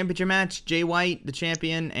 Intercontinental Championship match: Jay White, the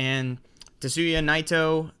champion, and Tetsuya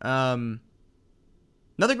Naito.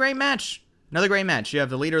 Another great match. You have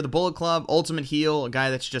the leader of the Bullet Club, Ultimate Heel, a guy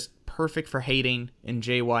that's just perfect for hating, in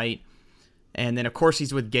Jay White. And then, of course,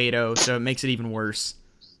 he's with Gato, so it makes it even worse.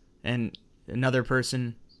 And another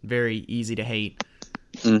person, very easy to hate.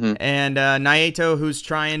 And Naito, who's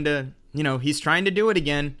trying to, he's trying to do it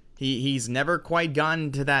again. He's never quite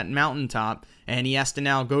gotten to that mountaintop, and he has to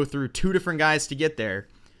now go through 2 different guys to get there.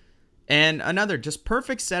 And another just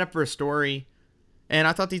perfect setup for a story. And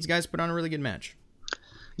I thought these guys put on a really good match.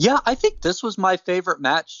 Yeah, I think this was my favorite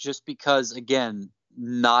match just because, again,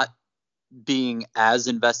 not being as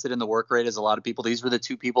invested in the work rate as a lot of people. These were the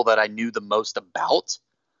 2 people that I knew the most about.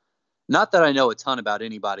 Not that I know a ton about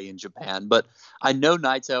anybody in Japan, but I know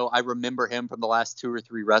Naito. I remember him from the last 2 or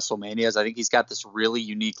 3 WrestleManias. I think he's got this really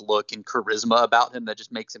unique look and charisma about him that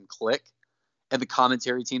just makes him click. And the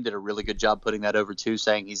commentary team did a really good job putting that over too,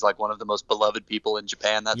 saying he's like one of the most beloved people in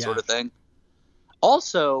Japan, that sort of thing.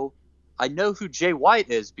 Also, I know who Jay White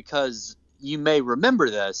is because you may remember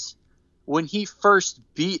this. When he first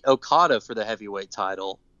beat Okada for the heavyweight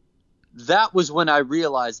title, that was when I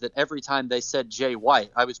realized that every time they said Jay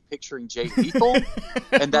White, I was picturing Jay Lethal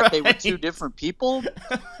and that they were 2 different people.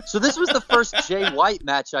 So this was the first Jay White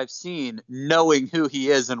match I've seen knowing who he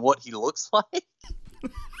is and what he looks like.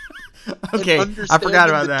 Okay, I forgot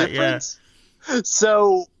about that, yeah.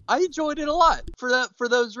 So I enjoyed it a lot for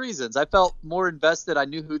those reasons. I felt more invested. I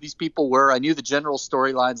knew who these people were. I knew the general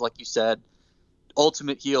storylines, like you said.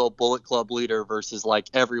 Ultimate heel, Bullet Club leader versus like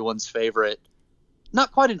everyone's favorite.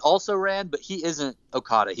 Not quite an also-ran, but he isn't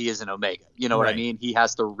Okada. He isn't Omega. You know what I mean? He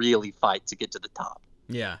has to really fight to get to the top.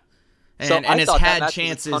 Yeah. And has had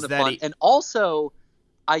chances that And also,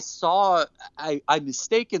 I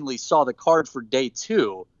mistakenly saw the card for day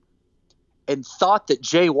 2 and thought that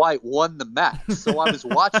Jay White won the match. So I was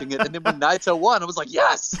watching it, and then when Naito won, I was like,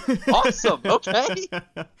 yes, awesome, okay.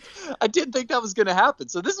 I didn't think that was going to happen.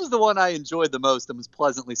 So this was the one I enjoyed the most and was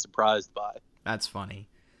pleasantly surprised by. That's funny.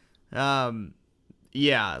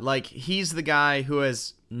 Yeah, like he's the guy who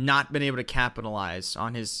has not been able to capitalize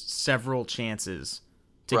on his several chances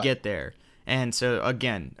to get there. And so,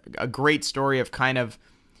 again, a great story of kind of,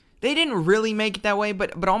 they didn't really make it that way,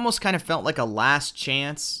 but almost kind of felt like a last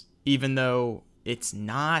chance, even though it's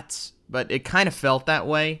not, but it kind of felt that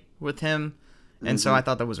way with him. And so I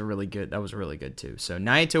thought that was really good too. So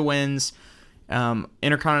Naito wins,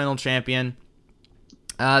 Intercontinental Champion.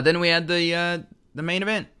 Then we had the main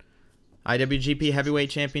event. IWGP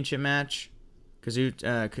Heavyweight Championship match.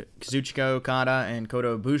 Kazuchika Okada and Kota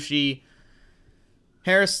Ibushi.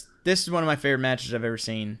 Harris, this is one of my favorite matches I've ever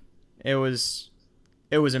seen. It was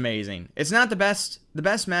amazing. It's not the best. The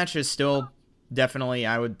best match is still definitely,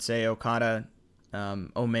 I would say, Okada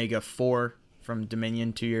Omega 4 from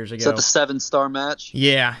Dominion 2 years ago. Is that the 7-star match?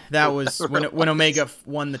 Yeah, that was when Omega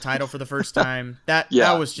won the title for the first time. That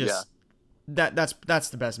was just that's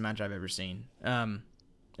the best match I've ever seen.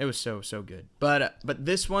 It was so good. But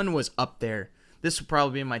this one was up there. This would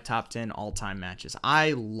probably be in my top 10 all-time matches.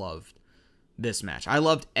 I loved this match. I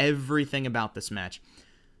loved everything about this match.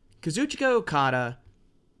 Kazuchika Okada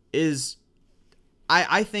is,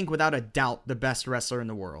 I think, without a doubt, the best wrestler in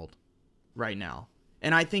the world right now.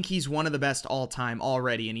 And I think he's one of the best all-time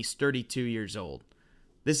already, and he's 32 years old.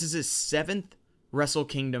 This is his 7th Wrestle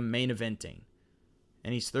Kingdom main eventing,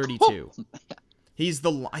 and he's 32.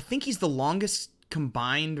 I think he's the longest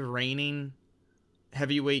combined reigning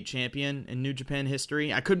heavyweight champion in New Japan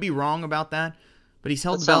history. I could be wrong about that, but he's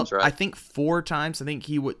held the belt, right, I think 4 times. I think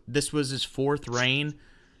this was his 4th reign.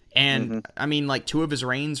 And I mean, like, 2 of his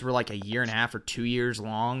reigns were like a year and a half or 2 years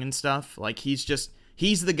long and stuff. Like, he's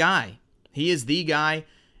the guy. He is the guy.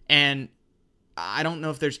 And I don't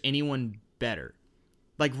know if there's anyone better.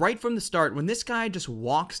 Like, right from the start, when this guy just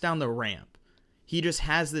walks down the ramp, he just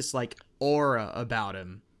has this, like, aura about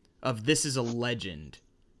him of this is a legend.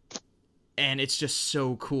 And it's just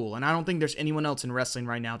so cool. And I don't think there's anyone else in wrestling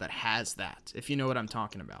right now that has that, if you know what I'm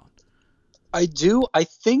talking about. I do. I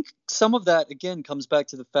think some of that, again, comes back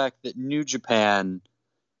to the fact that New Japan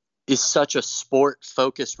is such a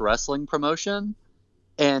sport-focused wrestling promotion.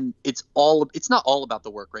 And it's not all about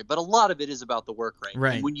the work rate, but a lot of it is about the work rate.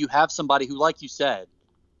 Right. And when you have somebody who, like you said,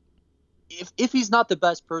 if he's not the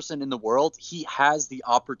best person in the world, he has the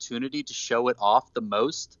opportunity to show it off the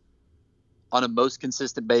most on a most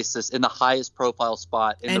consistent basis in the highest profile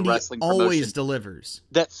spot in the wrestling promotion. And he always delivers.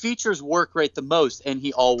 That features work rate the most, and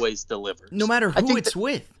he always delivers. No matter who it's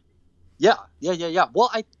with. Yeah.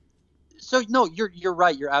 Well, you're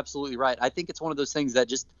right. You're absolutely right. I think it's one of those things that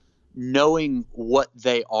just knowing what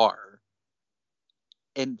they are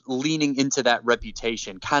and leaning into that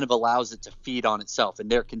reputation kind of allows it to feed on itself, and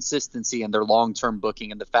their consistency and their long-term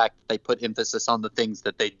booking and the fact that they put emphasis on the things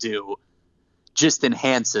that they do just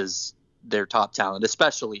enhances their top talent,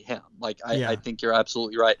 especially him. I think you're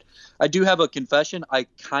absolutely right. I do have a confession. I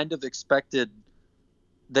kind of expected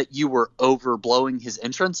that you were overblowing his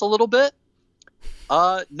entrance a little bit.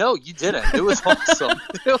 No, you didn't. It was awesome.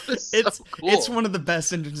 It was so cool. It's one of the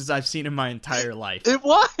best entrances I've seen in my entire life. It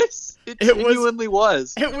was. It genuinely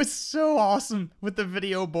was. It was so awesome with the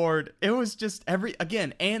video board. It was just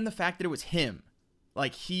and the fact that it was him.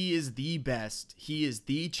 Like, he is the best. He is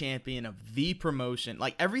the champion of the promotion.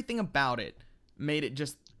 Like, everything about it made it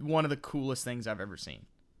just one of the coolest things I've ever seen.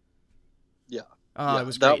 Yeah. It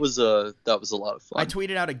was great. That was a lot of fun. I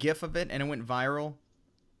tweeted out a GIF of it, and it went viral,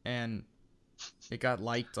 and it got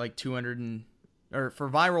liked like 200 or for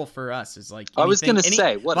viral for us is like anything, I was gonna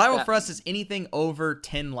say what viral for us is anything over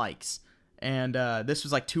 10 likes, and this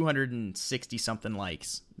was like 260 something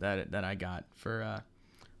likes that I got for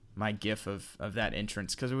my GIF of that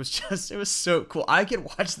entrance, because it was so cool. I could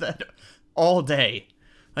watch that all day.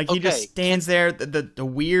 Like, he just stands there, the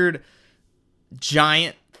weird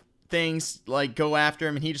giant things like go after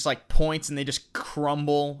him, and he just like points and they just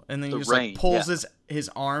crumble, and then he just like pulls his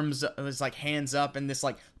arms, his like hands up, and this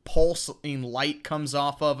like pulsing light comes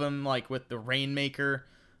off of him, like with the Rainmaker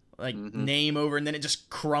like name over, and then it just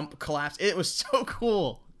collapsed. It was so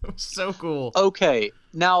cool. It was so cool. Okay,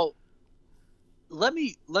 now let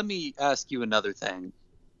me ask you another thing.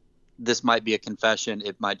 This might be a confession.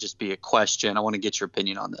 It might just be a question. I want to get your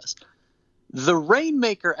opinion on this. The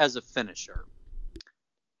Rainmaker as a finisher.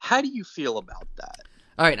 How do you feel about that?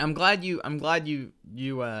 All right, I'm glad you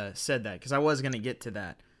said that, because I was going to get to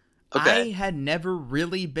that. Okay. I had never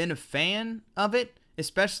really been a fan of it,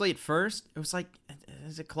 especially at first. It was like,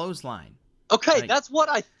 it's a clothesline. Okay, like, that's what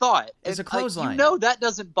I thought. It's a clothesline. That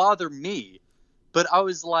doesn't bother me. But I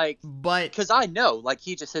was like, because I know, like,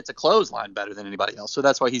 he just hits a clothesline better than anybody else, so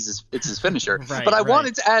that's why it's his finisher. But I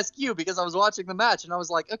wanted to ask you, because I was watching the match, and I was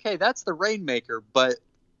like, okay, that's the Rainmaker, but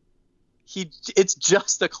it's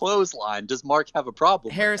just a clothesline. Does Mark have a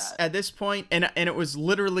problem Harris, with that? At this point, and it was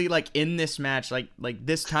literally like in this match, like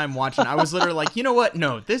this time watching, I was literally like, you know what?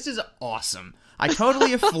 No, this is awesome. I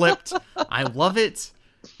totally have flipped. I love it.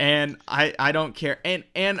 And I don't care. And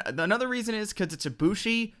another reason is because it's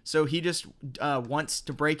Ibushi, so he just wants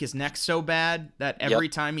to break his neck so bad that every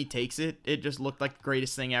time he takes it, it just looked like the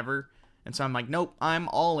greatest thing ever. And so I'm like, nope, I'm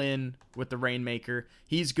all in with the Rainmaker.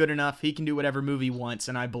 He's good enough. He can do whatever move he wants,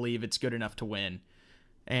 and I believe it's good enough to win.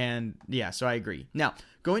 And yeah, so I agree. Now,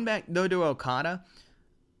 going back though to Okada,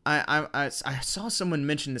 I saw someone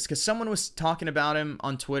mention this because someone was talking about him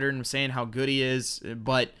on Twitter and was saying how good he is,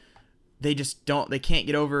 but they can't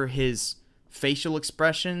get over his facial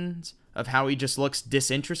expressions of how he just looks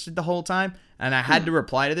disinterested the whole time. And I had to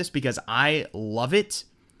reply to this because I love it,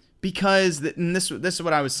 because this is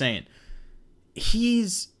what I was saying.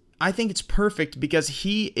 I think it's perfect because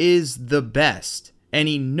he is the best and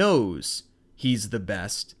he knows he's the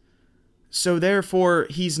best. So therefore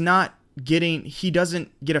he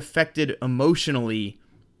doesn't get affected emotionally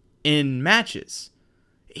in matches.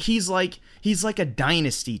 He's like a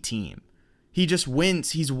dynasty team. He just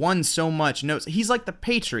wins. He's won so much. He's like the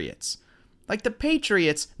Patriots. Like the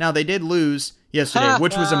Patriots, now they did lose yesterday,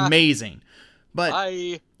 which was amazing.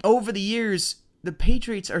 But over the years, the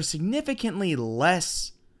Patriots are significantly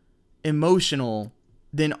less emotional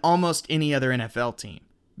than almost any other NFL team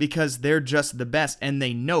because they're just the best and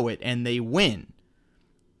they know it and they win.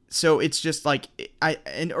 So it's just like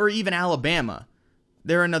or even Alabama.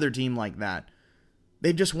 They're another team like that.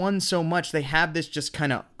 They've just won so much. They have this just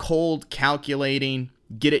kind of cold, calculating,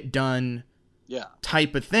 get it done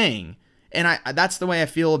type of thing. And that's the way I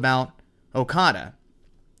feel about Okada.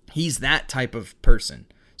 He's that type of person.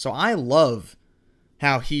 So I love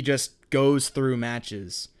how he just goes through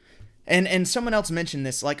matches. And someone else mentioned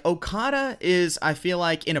this, like Okada is, I feel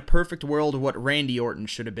like, in a perfect world, what Randy Orton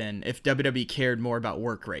should have been if WWE cared more about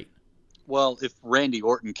work rate. Well, if Randy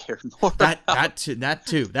Orton cared more, that too,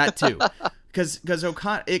 because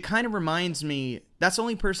Okada, it kind of reminds me. That's the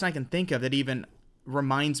only person I can think of that even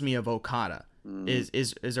reminds me of Okada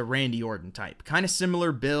is a Randy Orton type, kind of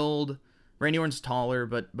similar build. Randy Orton's taller,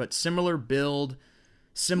 but similar build,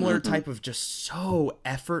 similar type of just so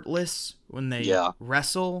effortless when they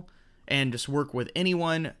wrestle and just work with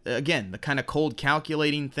anyone. Again, the kind of cold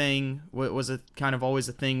calculating thing was a kind of always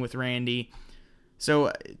a thing with Randy.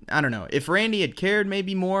 So, I don't know. If Randy had cared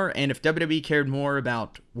maybe more, and if WWE cared more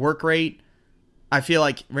about work rate, I feel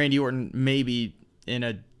like Randy Orton maybe in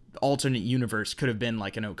an alternate universe could have been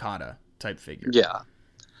like an Okada type figure. Yeah.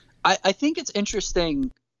 I think it's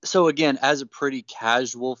interesting. So, again, as a pretty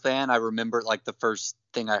casual fan, I remember like the first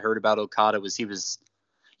thing I heard about Okada was he was,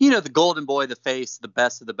 the golden boy, the face, the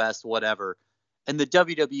best of the best, whatever. And the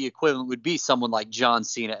WWE equivalent would be someone like John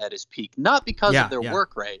Cena at his peak, not because of their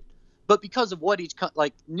work rate, but because of what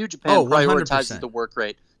like New Japan prioritizes the work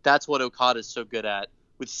rate. That's what Okada's so good at.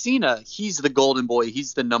 With Cena, he's the golden boy.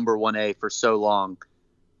 He's the number 1A for so long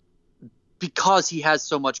because he has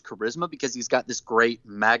so much charisma, because he's got this great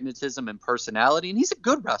magnetism and personality, and he's a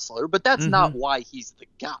good wrestler, but that's not why he's the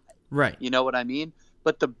guy. Right. You know what I mean?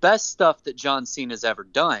 But the best stuff that John Cena's ever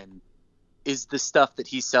done is the stuff that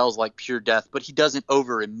he sells like Pure Death, but he doesn't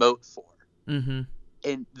over-emote for. Mm-hmm.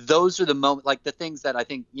 And those are the moments, like the things that I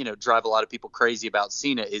think, drive a lot of people crazy about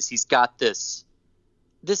Cena is he's got this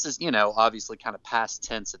is, obviously kind of past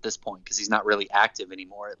tense at this point because he's not really active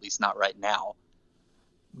anymore, at least not right now.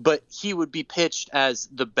 But he would be pitched as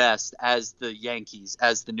the best, as the Yankees,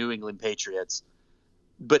 as the New England Patriots.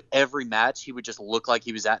 But every match he would just look like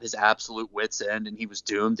he was at his absolute wit's end and he was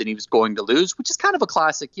doomed and he was going to lose, which is kind of a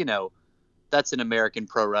classic, that's an American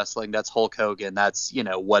pro wrestling. That's Hulk Hogan. That's,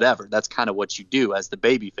 whatever. That's kind of what you do as the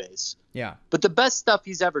babyface. Yeah. But the best stuff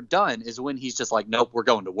he's ever done is when he's just like, nope, we're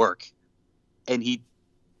going to work. And he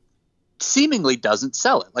seemingly doesn't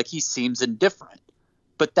sell it. Like he seems indifferent.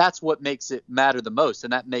 But that's what makes it matter the most.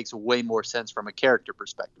 And that makes way more sense from a character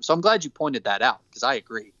perspective. So I'm glad you pointed that out because I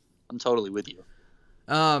agree. I'm totally with you.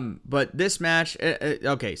 But this match,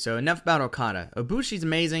 okay, so enough about Okada. Ibushi's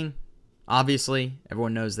amazing. Obviously,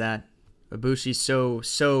 everyone knows that. Ibushi's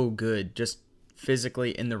so good, just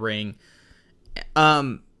physically in the ring.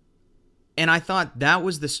 And I thought that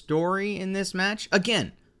was the story in this match.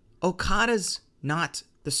 Again, Okada's not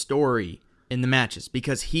the story in the matches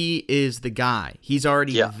because he is the guy. He's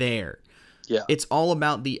already there. Yeah. It's all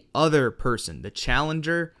about the other person, the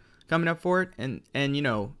challenger coming up for it. And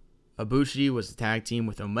Ibushi was the tag team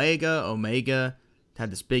with Omega. Omega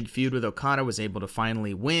had this big feud with Okada, was able to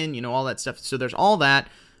finally win, all that stuff. So there's all that.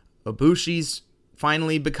 Ibushi's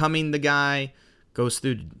finally becoming the guy, goes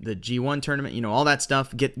through the G1 tournament, all that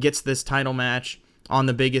stuff, gets this title match on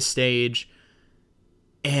the biggest stage.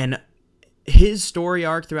 And his story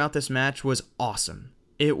arc throughout this match was awesome.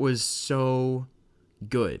 It was so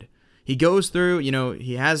good. He goes through,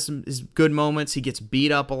 he has his good moments. He gets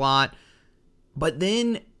beat up a lot. But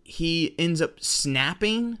then he ends up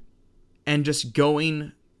snapping and just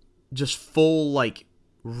going just full, like,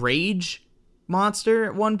 rage monster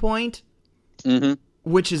at one point,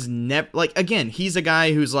 which is never, like, again, he's a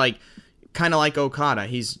guy who's, like, kind of like Okada.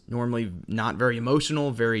 He's normally not very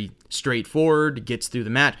emotional, very straightforward, gets through the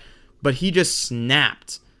match, but he just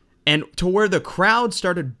snapped, and to where the crowd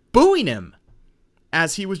started booing him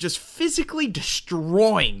as he was just physically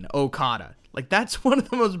destroying Okada. Like, that's one of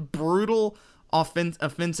the most brutal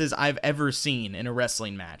offenses I've ever seen in a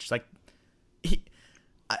wrestling match. Like,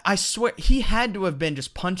 I swear, he had to have been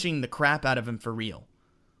just punching the crap out of him for real.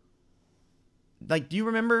 Like, do you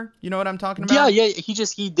remember? You know what I'm talking about? Yeah,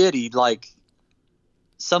 he did. He, like,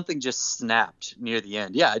 something just snapped near the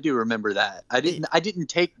end. Yeah, I do remember that. I didn't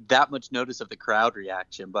take that much notice of the crowd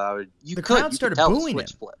reaction, but the crowd started booing him.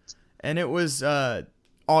 Flipped. And it was, it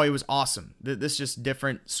was awesome. This just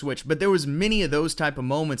different switch. But there was many of those type of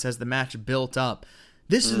moments as the match built up.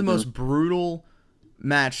 This is the most brutal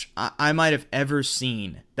match I might have ever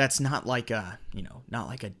seen. That's not like a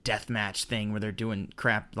death match thing where they're doing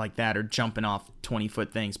crap like that or jumping off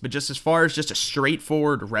 20-foot things, but just as far as just a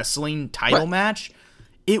straightforward wrestling title match,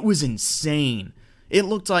 it was insane. It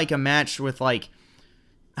looked like a match with, like,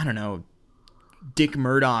 I don't know, Dick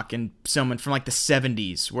Murdoch and someone from like the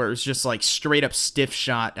 70s where it was just like straight up stiff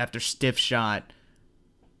shot after stiff shot.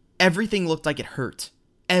 Everything looked like it hurt.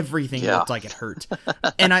 Everything looked like it hurt.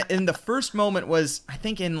 And the first moment was, I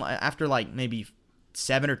think, after like maybe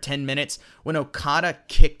 7 or 10 minutes when Okada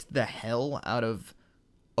kicked the hell out of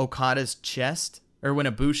Okada's chest or when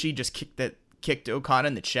Ibushi just kicked Okada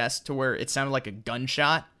in the chest to where it sounded like a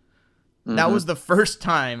gunshot. That was the first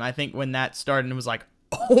time, I think, when that started, and it was like,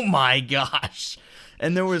 oh my gosh.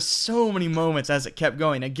 And there was so many moments as it kept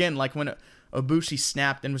going. Again, like when Ibushi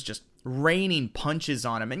snapped and was just raining punches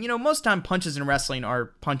on him. And, most time punches in wrestling are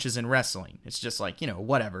punches in wrestling. It's just like,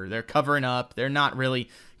 whatever. They're covering up. They're not really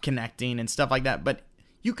connecting and stuff like that. But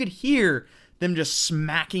you could hear them just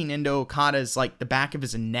smacking into Okada's, like, the back of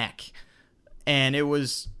his neck. And it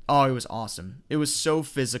was awesome. It was so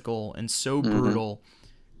physical and so brutal.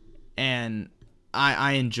 And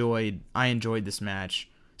I enjoyed this match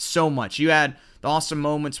so much. You had the awesome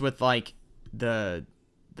moments with, like, the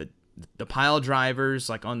pile drivers,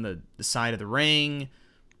 like, on the side of the ring,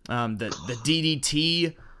 the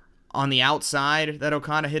DDT on the outside that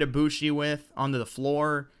Okada hit Ibushi with onto the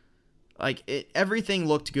floor. Like, everything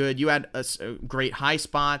looked good. You had great high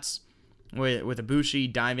spots with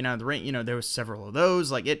Ibushi diving out of the ring. There was several of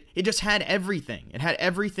those. Like, it just had everything. It had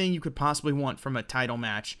everything you could possibly want from a title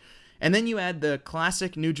match. And then you add the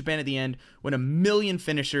classic New Japan at the end when a million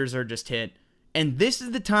finishers are just hit. And this is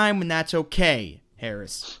the time when that's okay,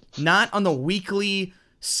 Harris. Not on the weekly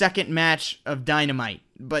second match of Dynamite,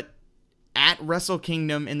 but at Wrestle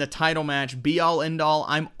Kingdom in the title match, be all end all.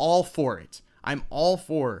 I'm all for it. I'm all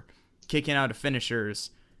for kicking out of finishers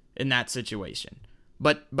in that situation.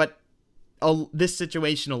 But this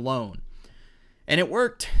situation alone. And it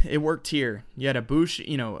worked. It worked here. You had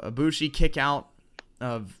Ibushi kick out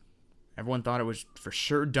of... Everyone thought it was for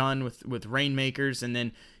sure done with Rainmakers, and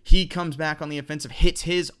then he comes back on the offensive, hits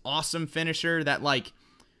his awesome finisher, that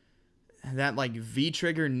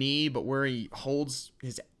V-trigger knee, but where he holds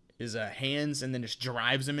his hands and then just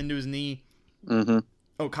drives him into his knee.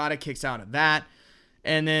 Okada kicks out of that,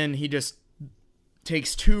 and then he just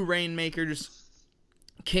takes 2 Rainmakers,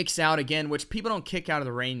 kicks out again, which people don't kick out of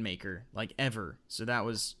the Rainmaker, like, ever. So that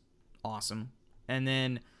was awesome.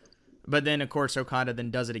 But then, of course, Okada then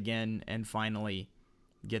does it again and finally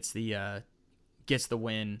gets the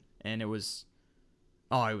win. And it was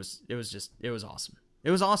awesome. It was awesome.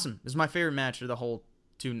 It was my favorite match of the whole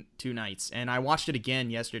two nights. And I watched it again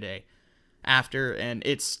yesterday after, and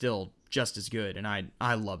it's still just as good. And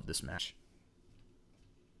I love this match.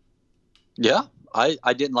 Yeah,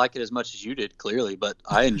 I didn't like it as much as you did, clearly, but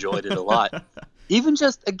I enjoyed it a lot. Even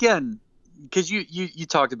just, again, because you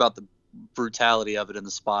talked about the brutality of it and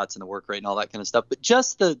the spots and the work rate and all that kind of stuff, but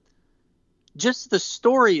just the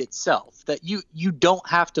story itself that you don't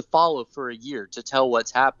have to follow for a year to tell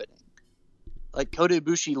what's happening. Like, Kota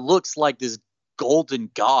Ibushi looks like this golden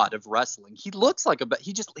god of wrestling. He looks like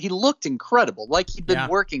he looked incredible, like he'd been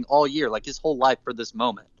working all year, like his whole life for this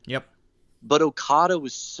moment. Yep. But Okada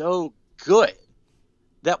was so good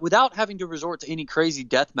that without having to resort to any crazy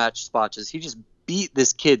deathmatch spots, he just beat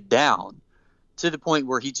this kid down to the point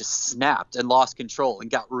where he just snapped and lost control and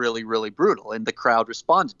got really, really brutal. And the crowd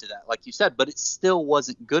responded to that, like you said, but it still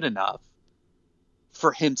wasn't good enough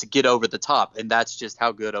for him to get over the top. And that's just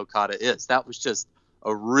how good Okada is. That was just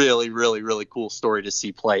a really, really, really cool story to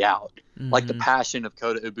see play out. Like the passion of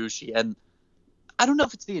Kota Ibushi. And I don't know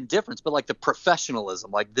if it's the indifference, but like the professionalism,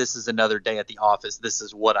 like, this is another day at the office. This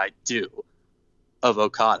is what I do, of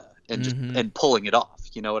Okada, and just and pulling it off.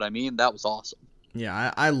 You know what I mean? That was awesome.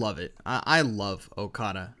 Yeah, I love it. I love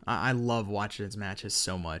Okada. I love watching his matches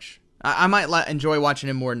so much. I might enjoy watching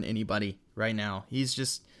him more than anybody right now. He's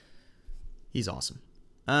awesome.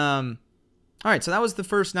 All right, so that was the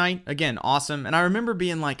first night. Again, awesome. And I remember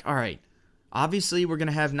being like, all right, obviously we're going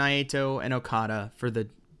to have Naito and Okada for the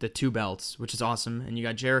 2 belts, which is awesome. And you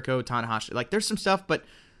got Jericho, Tanahashi. Like, there's some stuff, but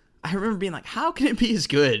I remember being like, how can it be as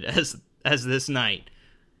good as this night?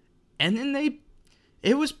 And then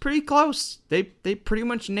it was pretty close. They pretty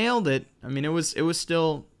much nailed it. I mean, it was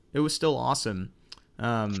still awesome.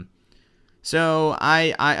 So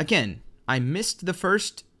I missed the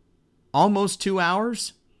first almost 2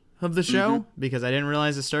 hours of the show because I didn't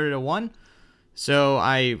realize it started at 1. So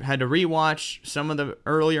I had to rewatch some of the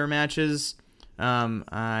earlier matches.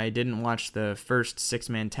 I didn't watch the first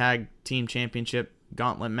 6-man tag team championship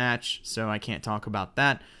gauntlet match, so I can't talk about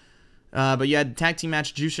that. But you had the tag team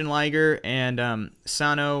match, Jushin Liger and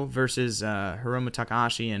Sano versus Hiromu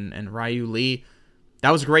Takahashi and Ryu Lee.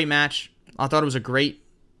 That was a great match. I thought it was a great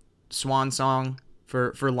swan song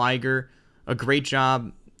for Liger. A great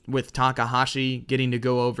job with Takahashi getting to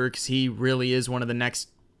go over, because he really is one of the next,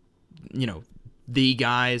 the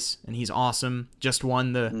guys, and he's awesome. Just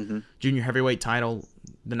won the junior heavyweight title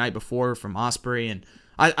the night before from Ospreay, and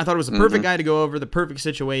I thought it was the perfect guy to go over, the perfect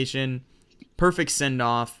situation, perfect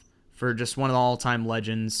send-off for just one of the all-time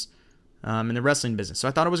legends in the wrestling business. So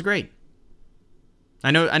I thought it was great.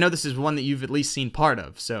 I know this is one that you've at least seen part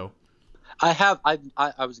of. So I have. I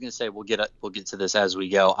was going to say we'll get to this as we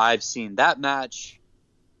go. I've seen that match.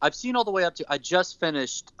 I've seen all the way up to. I just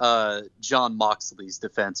finished John Moxley's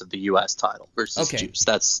defense of the U.S. title versus Juice.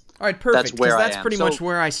 That's all right. Perfect. That's where that's I am. pretty much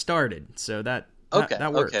where I started. So that works.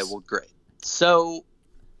 Okay. Well, great. So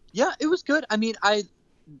yeah, it was good. I mean,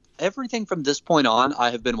 everything from this point on, I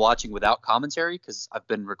have been watching without commentary because I've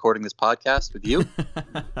been recording this podcast with you.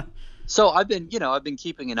 So I've been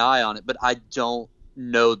keeping an eye on it, but I don't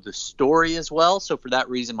know the story as well. So for that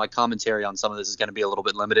reason, my commentary on some of this is going to be a little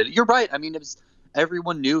bit limited. You're right. I mean,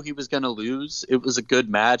 everyone knew he was going to lose. It was a good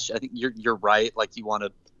match. I think you're right. Like, you want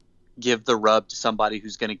to give the rub to somebody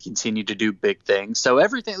who's going to continue to do big things. So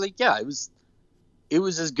everything, it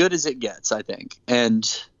was as good as it gets, I think. And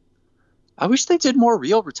I wish they did more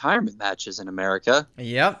real retirement matches in America.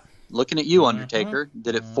 Yep. Looking at you, Undertaker.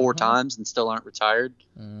 Did it 4 times and still aren't retired.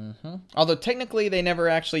 Although technically they never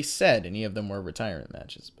actually said any of them were retirement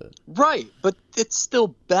matches. But right, but it's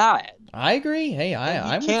still bad. I agree. Hey,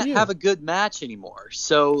 I'm with you. You can't have a good match anymore.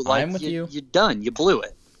 So, I'm with you. You're done. You blew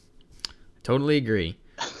it. Totally agree.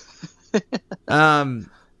 So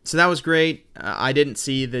that was great. I didn't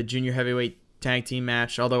see the junior heavyweight tag team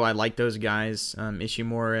match, although I like those guys,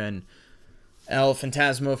 Ishimura and El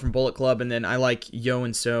Phantasmo from Bullet Club, and then I like Yo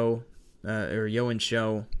and Sho. I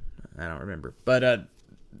don't remember, but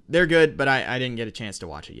they're good. But I didn't get a chance to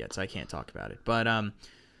watch it yet, so I can't talk about it. But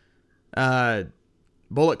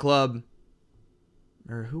Bullet Club,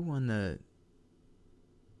 or who won the?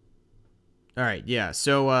 All right, yeah.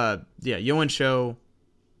 So Yo and Sho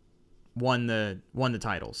won the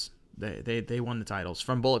titles. They won the titles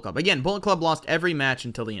from Bullet Club. Again, Bullet Club lost every match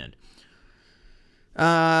until the end.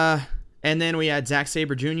 And then we had Zack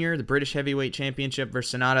Sabre Jr., the British Heavyweight Championship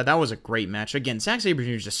versus Sonata. That was a great match. Again, Zack Sabre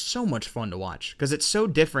Jr. is just so much fun to watch because it's so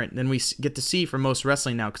different than we get to see from most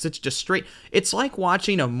wrestling now because it's just straight. It's like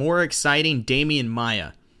watching a more exciting Damian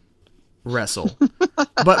Maya wrestle.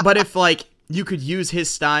 but if like you could use his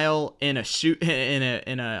style in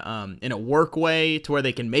a work way to where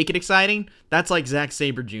they can make it exciting, that's like Zack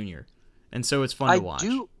Sabre Jr. And so it's fun to watch.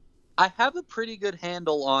 I have a pretty good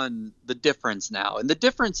handle on the difference now. And the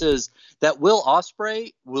difference is that Will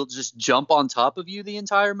Ospreay will just jump on top of you the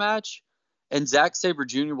entire match, and Zack Sabre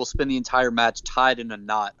Jr. will spend the entire match tied in a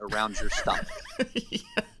knot around your stomach.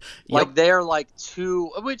 Yeah. Like, they're like two,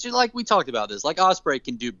 which, like, we talked about this. Like, Ospreay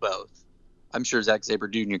can do both. I'm sure Zack Sabre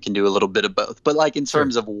Jr. can do a little bit of both. But, like, in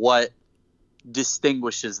terms of what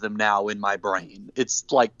distinguishes them now in my brain, it's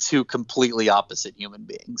like two completely opposite human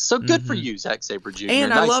beings. So good for you, Zack Sabre Jr.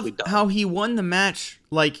 And I love how he won the match,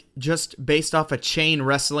 like, just based off a chain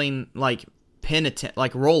wrestling, like, pin attempt,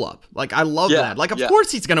 like, roll up. Like, I love that. Like, of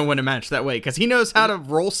course he's gonna win a match that way because he knows how to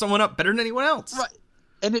roll someone up better than anyone else. Right.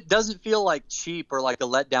 And it doesn't feel like cheap or like a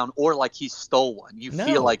letdown or like he stole one. You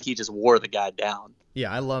feel like he just wore the guy down.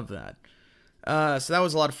 Yeah, I love that. So that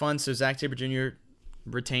was a lot of fun. So Zack Sabre Jr.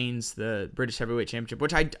 retains the British Heavyweight Championship,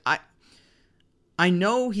 which I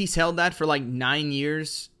know he's held that for like 9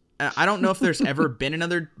 years. I don't know if there's ever been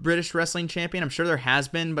another British wrestling champion. I'm sure there has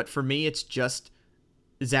been, but for me, it's just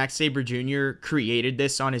Zack Sabre Jr. created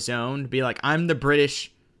this on his own to be like, I'm the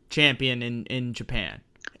British champion in Japan,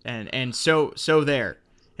 and so there,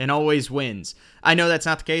 and always wins. I know that's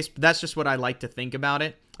not the case, but that's just what I like to think about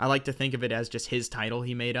it. I like to think of it as just his title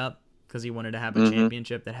he made up because he wanted to have a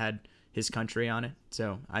championship that had his country on it.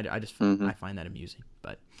 So I just I find that amusing.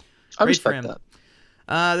 But I respect that.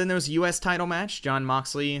 Then there was a U.S. title match. Jon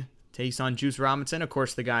Moxley takes on Juice Robinson, of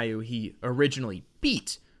course, the guy who he originally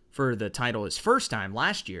beat for the title his first time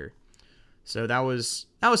last year. So that was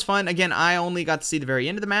fun. Again, I only got to see the very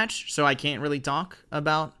end of the match, so I can't really talk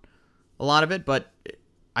about a lot of it. But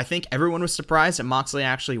I think everyone was surprised that Moxley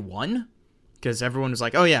actually won because everyone was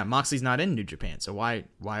like, "Oh yeah, Moxley's not in New Japan, so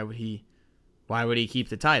why would he keep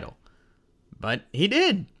the title?" But he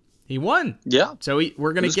did. He won. Yeah. So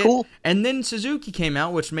we're going to get... Cool. And then Suzuki came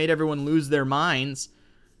out, which made everyone lose their minds.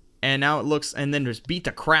 And now it looks... And then just beat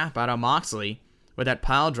the crap out of Moxley with that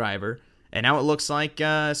pile driver. And now it looks like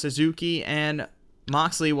Suzuki and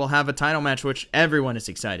Moxley will have a title match, which everyone is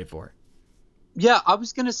excited for. Yeah, I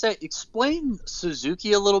was going to say, explain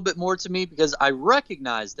Suzuki a little bit more to me because I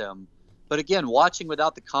recognized him. But again, watching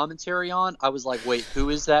without the commentary on, I was like, wait,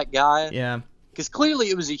 who is that guy? Yeah. Because clearly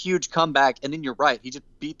it was a huge comeback, and then you're right. He just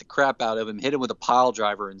beat the crap out of him, hit him with a pile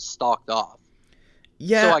driver, and stalked off.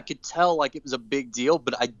 Yeah. So I could tell like it was a big deal,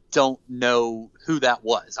 but I don't know who that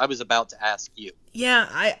was. I was about to ask you. Yeah,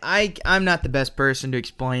 I'm not the best person to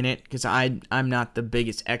explain it because I'm not the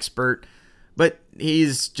biggest expert. But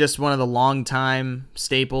he's just one of the longtime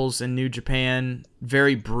staples in New Japan.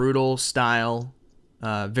 Very brutal style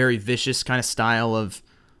very vicious kind of style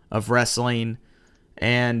of wrestling.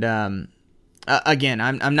 And again,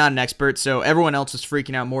 I'm not an expert, so everyone else was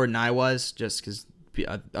freaking out more than I was, just because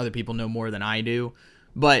other people know more than I do.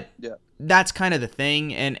 But that's kind of the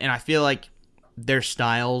thing, and I feel like their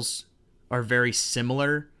styles are very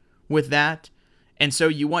similar with that. And so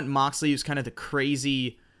you want Moxley, who's kind of the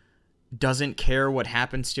crazy, doesn't care what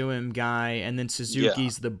happens to him guy, and then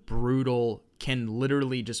Suzuki's the brutal, can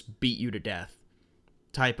literally just beat you to death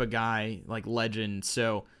type of guy, like legend.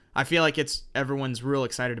 So I feel like everyone's real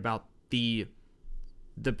excited about the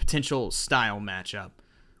potential style matchup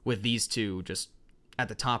with these two just at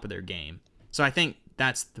the top of their game. So I think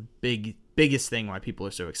that's the biggest thing why people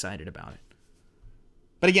are so excited about it.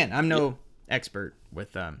 But again, I'm no expert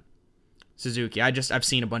with Suzuki. I've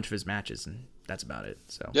seen a bunch of his matches, and that's about it.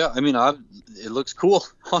 So yeah, I mean, it looks cool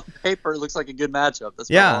on paper. It looks like a good matchup.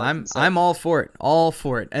 That's I'm all for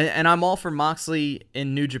it, and I'm all for Moxley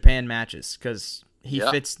in New Japan matches because he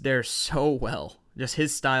fits there so well. Just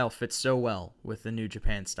his style fits so well with the New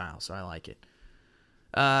Japan style, so I like it.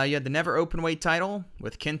 You had the Never Openweight title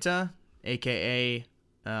with Kenta, a.k.a.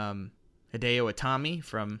 Hideo Itami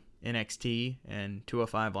from NXT and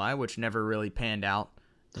 205 Live, which never really panned out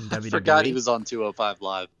in WWE. I forgot he was on 205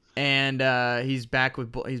 Live. And he's back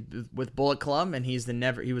with Bullet Club, and he was the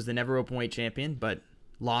Never Openweight champion, but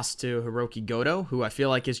lost to Hiroki Goto, who I feel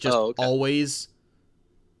like is just always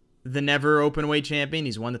the Never Openweight champion.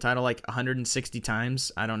 He's won the title like 160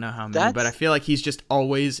 times. I don't know how many, but I feel like he's just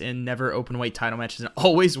always in Never Openweight title matches and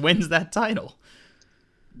always wins that title.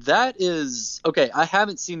 That is okay. I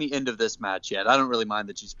haven't seen the end of this match yet. I don't really mind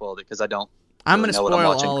that you spoiled it because I don't. I'm going to spoil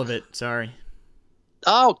all of it. Sorry.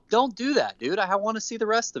 Oh, don't do that, dude. I want to see the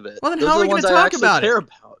rest of it. Well, then how are we going to talk about it? Well,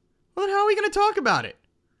 then how are we going to talk about it?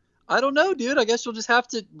 I don't know, dude. I guess you'll just have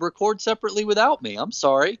to record separately without me. I'm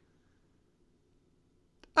sorry.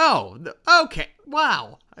 Oh, okay.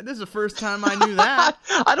 Wow. This is the first time I knew that.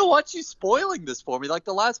 I don't want you spoiling this for me. Like,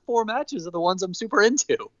 the last 4 matches are the ones I'm super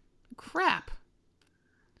into. Crap.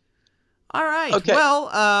 All right. Okay.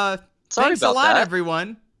 Well, thanks a lot, that.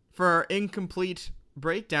 everyone, for our incomplete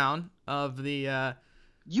breakdown of the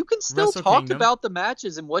you can still talk about the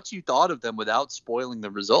matches and what you thought of them without spoiling the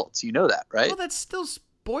results. You know that, right? Well, that's still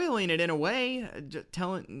spoiling it in a way,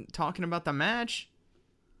 talking about the match.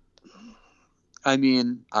 I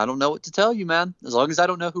mean, I don't know what to tell you, man. As long as I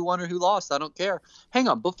don't know who won or who lost, I don't care. Hang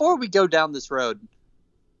on. Before we go down this road,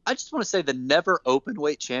 I just want to say the Never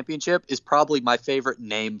Openweight Championship is probably my favorite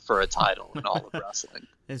name for a title in all of wrestling.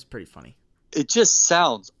 It's pretty funny. It just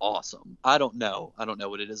sounds awesome. I don't know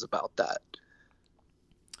what it is about that.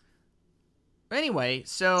 Anyway,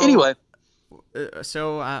 all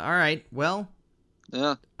right. Well,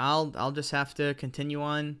 yeah. I'll just have to continue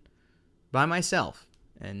on by myself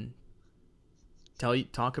and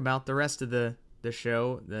talk about the rest of the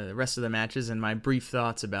show, the rest of the matches, and my brief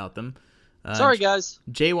thoughts about them. Sorry, guys.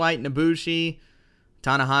 Jay White, Ibushi,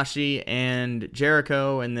 Tanahashi, and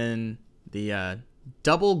Jericho, and then the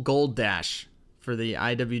double gold dash for the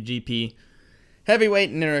IWGP Heavyweight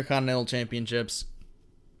and Intercontinental Championships,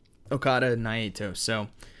 Okada and Naito. So, all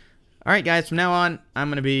right, guys, from now on, I'm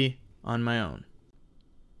going to be on my own.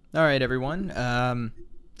 All right, everyone.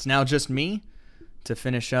 It's now just me to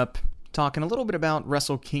finish up talking a little bit about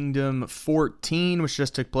Wrestle Kingdom 14, which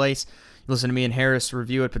just took place. You listen to me and Harris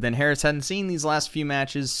review it, but then Harris hadn't seen these last few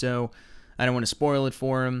matches, so I don't want to spoil it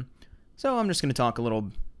for him. So I'm just going to talk a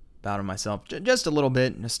little about him myself, just a little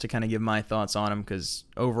bit, just to kind of give my thoughts on him, because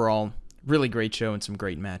overall, really great show and some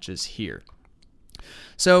great matches here.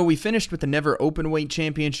 So we finished with the Never Openweight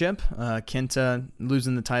Championship, Kenta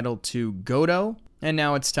losing the title to Goto, and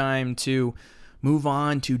now it's time to move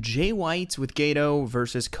on to Jay White with Gato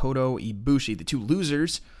versus Kota Ibushi, the two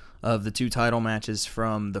losers of the 2 title matches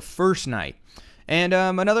from the first night. And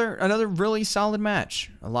another really solid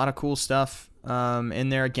match. A lot of cool stuff in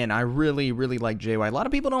there. Again, I really, really like Jay White. A lot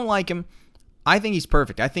of people don't like him. I think he's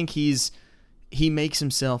perfect. I think he makes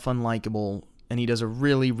himself unlikable, and he does a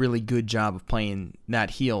really, really good job of playing that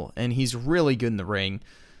heel, and he's really good in the ring.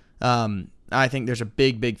 I think there's a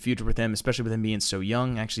big, big future with him, especially with him being so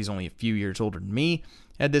young. Actually, he's only a few years older than me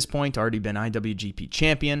at this point, already been IWGP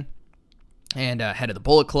champion and head of the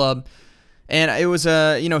Bullet Club. And it was,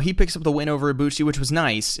 he picks up the win over Ibushi, which was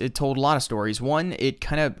nice. It told a lot of stories. One, it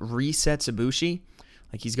kind of resets Ibushi.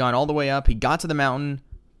 Like, he's gone all the way up. He got to the mountain,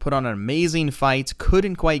 put on an amazing fight,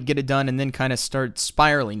 couldn't quite get it done, and then kind of start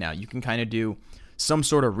spiraling now. You can kind of do some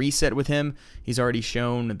sort of reset with him. He's already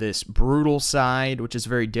shown this brutal side, which is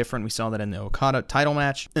very different. We saw that in the Okada title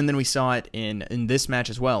match, and then we saw it in this match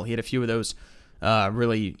as well. He had a few of those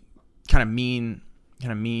really kind of mean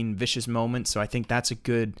kind of mean, vicious moments. So I think that's a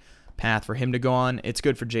good path for him to go on. It's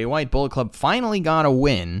good for Jay White. Bullet Club finally got a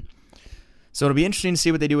win. So it'll be interesting to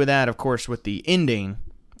see what they do with that. Of course, with the ending,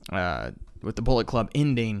 with the Bullet Club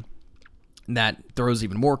ending, that throws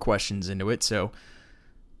even more questions into it. So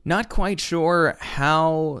not quite sure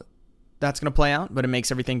how that's going to play out, but it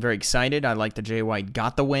makes everything very excited. I like that Jay White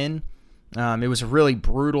got the win. It was a really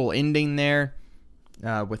brutal ending there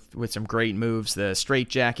with some great moves. The straight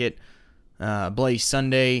jacket, Bloody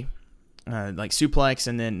Sunday, like suplex,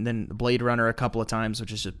 and then the Blade Runner a couple of times,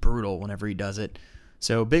 which is just brutal whenever he does it.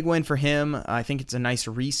 So big win for him. I think it's a nice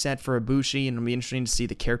reset for Ibushi, and it'll be interesting to see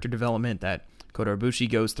the character development that Kota Ibushi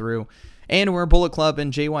goes through, and where Bullet Club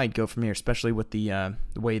and Jay White go from here, especially with the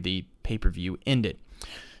way the pay-per-view ended.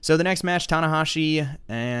 So the next match, Tanahashi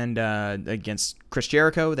and against Chris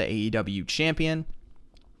Jericho, the AEW champion.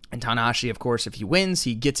 And Tanahashi, of course, if he wins,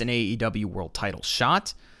 he gets an AEW world title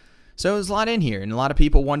shot. So there's a lot in here, and a lot of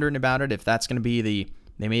people wondering about it, if that's going to be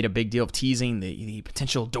they made a big deal of teasing the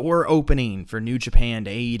potential door opening for New Japan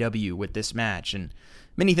to AEW with this match, and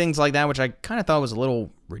many things like that, which I kind of thought was a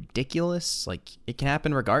little ridiculous. Like, it can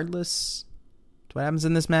happen regardless to what happens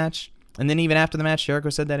in this match. And then even after the match, Jericho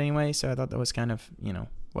said that anyway, so I thought that was kind of,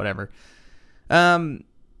 whatever. Right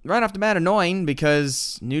off the bat, annoying,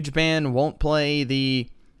 because New Japan won't play the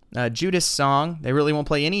Judas song. They really won't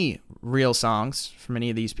play any real songs from any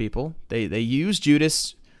of these people. They used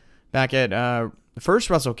Judas back at the first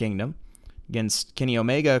Wrestle Kingdom against Kenny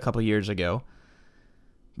Omega a couple of years ago.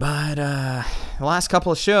 But the last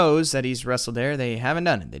couple of shows that he's wrestled there, they haven't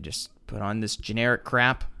done it. They just put on this generic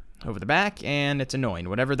crap over the back, and it's annoying.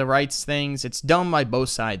 Whatever the rights things, it's dumb by both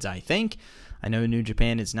sides, I think. I know New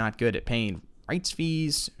Japan is not good at paying rights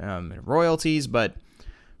fees and royalties, but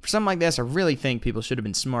for something like this, I really think people should have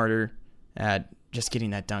been smarter at just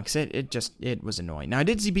getting that done, because it was annoying. Now, I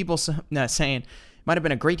did see people saying it might have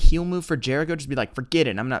been a great heel move for Jericho, just be like, forget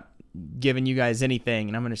it, I'm not giving you guys anything,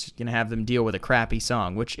 and I'm just going to have them deal with a crappy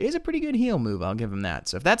song, which is a pretty good heel move, I'll give him that.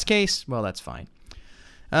 So if that's the case, well, that's fine.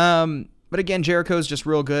 But again, Jericho's just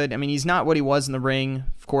real good. I mean, he's not what he was in the ring.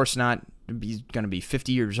 Of course not. He's going to be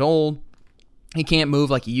 50 years old. He can't move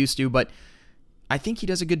like he used to, but I think he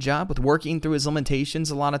does a good job with working through his limitations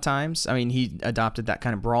a lot of times. I mean, he adopted that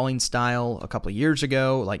kind of brawling style a couple of years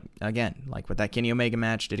ago, like with that Kenny Omega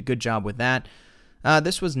match, did a good job with that.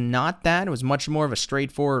 This was not that. It was much more of a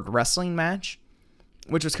straightforward wrestling match,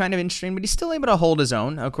 which was kind of interesting, but he's still able to hold his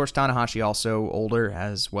own. Of course, Tanahashi also older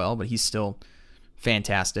as well, but he's still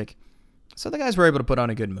fantastic. So the guys were able to put on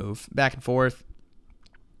a good move. Back and forth.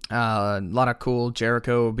 A lot of cool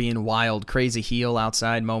Jericho being wild, crazy heel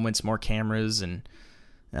outside moments, more cameras, and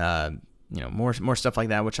more stuff like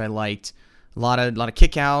that, which I liked. A lot of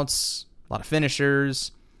kickouts, a lot of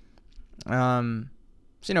finishers. So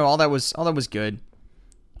all that was good.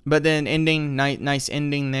 But then nice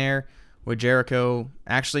ending there with Jericho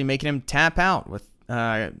actually making him tap out with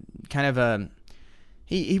kind of a.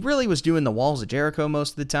 He really was doing the walls of Jericho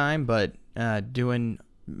most of the time, but doing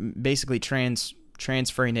basically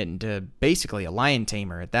transferring it into basically a lion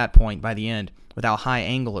tamer at that point by the end with how high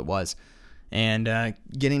angle it was, and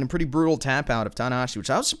getting a pretty brutal tap out of Tanahashi, which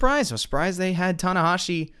I was surprised. I was surprised they had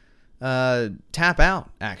Tanahashi tap out,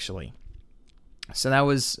 actually. So that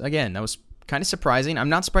was kind of surprising. I'm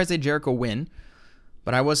not surprised they had Jericho win,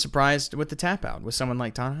 but I was surprised with the tap out with someone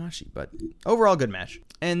like Tanahashi. But overall, good match.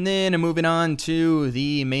 And then moving on to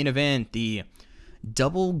the main event, the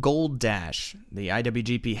Double Gold Dash, the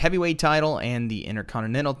IWGP Heavyweight title and the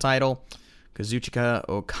Intercontinental title. Kazuchika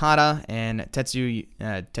Okada and Tetsuya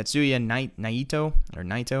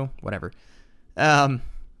Naito, whatever.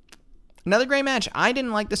 Another great match. I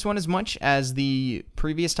didn't like this one as much as the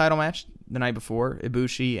previous title match the night before,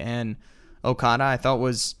 Ibushi and Okada. I thought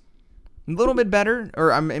was a little bit better,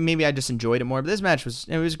 or maybe I just enjoyed it more. But this match was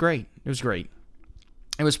great. It was great.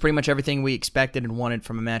 It was pretty much everything we expected and wanted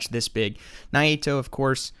from a match this big. Naito, of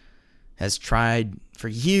course, has tried for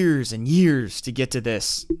years and years to get to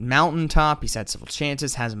this mountaintop. He's had several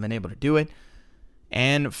chances, hasn't been able to do it,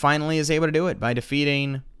 and finally is able to do it by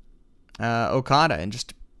defeating Okada in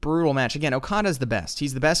just a brutal match. Again, Okada's the best.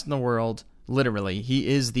 He's the best in the world, literally. He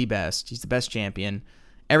is the best. He's the best champion.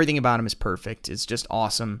 Everything about him is perfect. It's just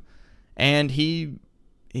awesome. And he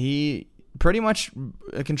pretty much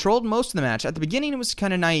controlled most of the match. At the beginning, it was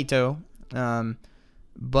kind of Naito,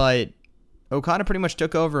 but Okada pretty much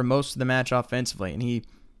took over most of the match offensively, and he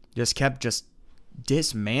just kept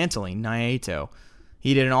dismantling Naito.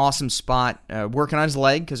 He did an awesome spot working on his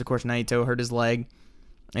leg, because, of course, Naito hurt his leg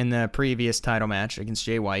in the previous title match against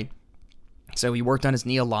Jay White. So he worked on his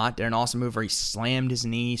knee a lot. Did an awesome move where he slammed his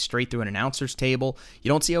knee straight through an announcer's table. You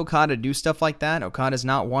don't see Okada do stuff like that. Okada's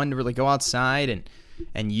not one to really go outside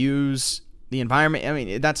and use the environment. I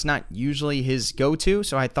mean, that's not usually his go-to,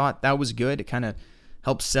 so I thought that was good. It kind of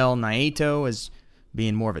helped sell Naito as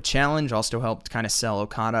being more of a challenge. Also helped kind of sell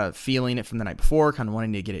Okada feeling it from the night before, kind of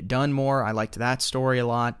wanting to get it done more. I liked that story a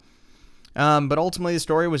lot. But ultimately, the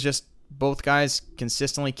story was just both guys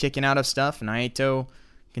consistently kicking out of stuff. Naito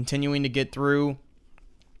continuing to get through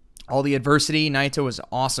all the adversity. Naito was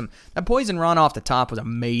awesome. That poison run off the top was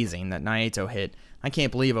amazing that Naito hit. I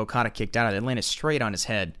can't believe Okada kicked out of it. It landed straight on his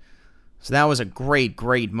head. So that was a great,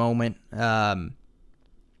 great moment. And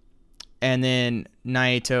then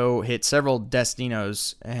Naito hit several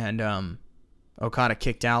Destinos, and Okada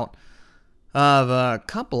kicked out of a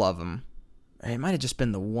couple of them. It might have just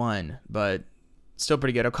been the one, but still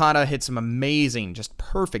pretty good. Okada hit some amazing, just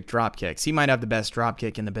perfect drop kicks. He might have the best drop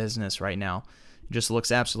kick in the business right now. It just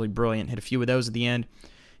looks absolutely brilliant. Hit a few of those at the end.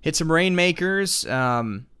 Hit some Rainmakers,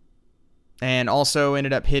 and also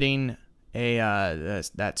ended up hitting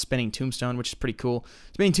that spinning tombstone, which is pretty cool.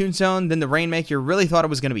 Spinning tombstone, then the Rainmaker. Really thought it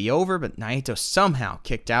was going to be over, but Naito somehow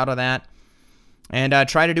kicked out of that and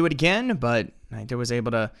tried to do it again, but Naito was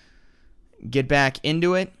able to get back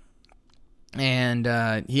into it. And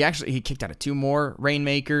he kicked out of 2 more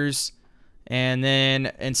Rainmakers. And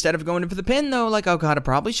then instead of going in for the pin, though, like Okada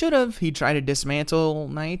probably should have, he tried to dismantle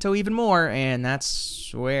Naito even more. And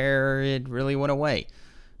that's where it really went away.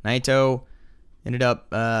 Naito ended up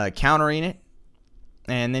countering it.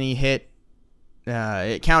 And then he it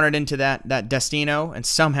countered into that Destino. And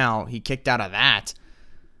somehow he kicked out of that.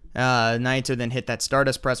 Naito then hit that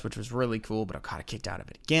Stardust Press, which was really cool. But Okada kicked out of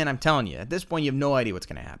it again. I'm telling you, at this point, you have no idea what's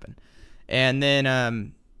going to happen. And then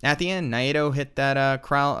at the end, Naito hit that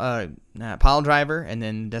pile driver, and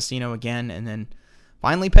then Destino again, and then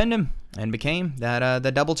finally pinned him and became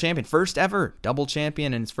the double champion. First ever double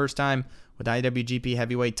champion, and his first time with the IWGP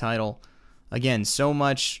Heavyweight title. Again,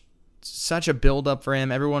 such a build-up for him.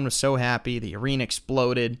 Everyone was so happy. The arena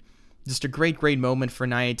exploded. Just a great, great moment for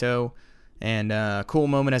Naito. And a cool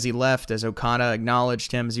moment as he left, as Okada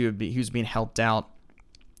acknowledged him as he was being helped out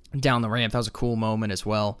down the ramp. That was a cool moment as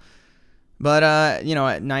well. But,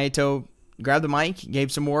 Naito grabbed the mic,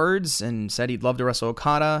 gave some words, and said he'd love to wrestle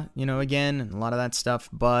Okada, again, and a lot of that stuff.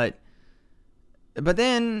 But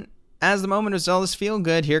then, as the moment was all this feel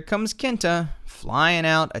good, here comes Kenta, flying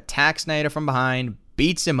out, attacks Naito from behind,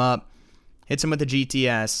 beats him up, hits him with the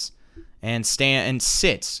GTS, and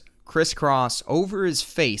sits crisscross over his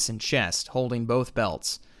face and chest, holding both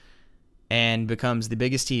belts, and becomes the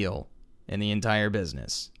biggest heel in the entire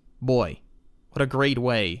business. Boy, what a great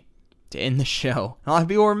way to end the show. A lot of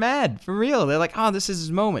people were mad, for real. They're like, oh, this is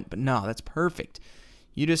his moment. But no, that's perfect.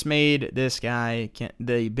 You just made this guy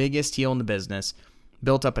the biggest heel in the business,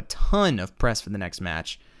 built up a ton of press for the next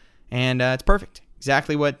match, and it's perfect.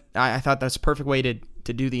 Exactly what I thought. That's a perfect way to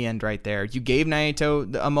do the end right there. You gave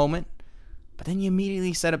Naito a moment, but then you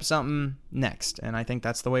immediately set up something next, and I think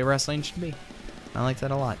that's the way wrestling should be. I like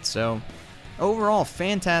that a lot. So overall,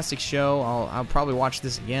 fantastic show. I'll probably watch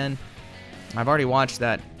this again. I've already watched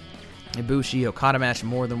that Ibushi Okada match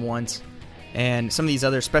more than once, and some of these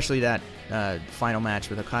other, especially that final match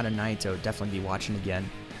with Okada and Naito, definitely be watching again,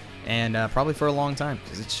 and probably for a long time,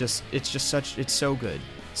 because it's so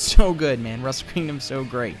good, man. Wrestle Kingdom's so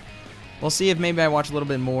great. We'll see if maybe I watch a little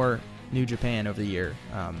bit more New Japan over the year.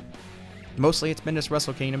 Mostly it's been just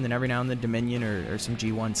Wrestle Kingdom, then every now and then Dominion or some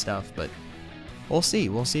G1 stuff, but we'll see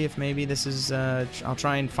if maybe this is I'll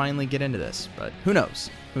try and finally get into this, but who knows.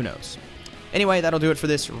 Anyway, that'll do it for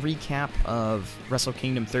this recap of Wrestle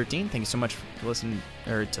Kingdom 13. Thank you so much for listening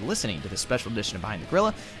to this special edition of Behind the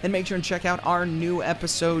Gorilla. And make sure and check out our new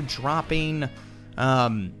episode dropping,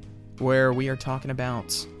 where we are talking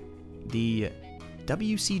about the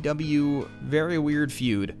WCW very weird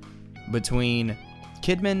feud between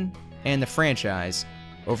Kidman and the franchise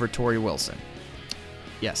over Tori Wilson.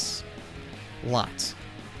 Yes, lots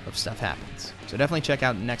of stuff happens. So definitely check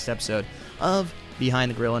out the next episode of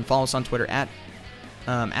Behind the Gorilla, and follow us on Twitter at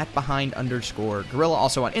 @behind_gorilla.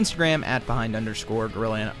 Also on Instagram at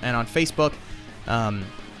 @behind_gorilla, and on Facebook,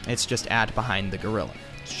 it's just @behind the gorilla.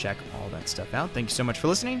 Check all that stuff out. Thank you so much for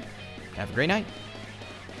listening. Have a great night.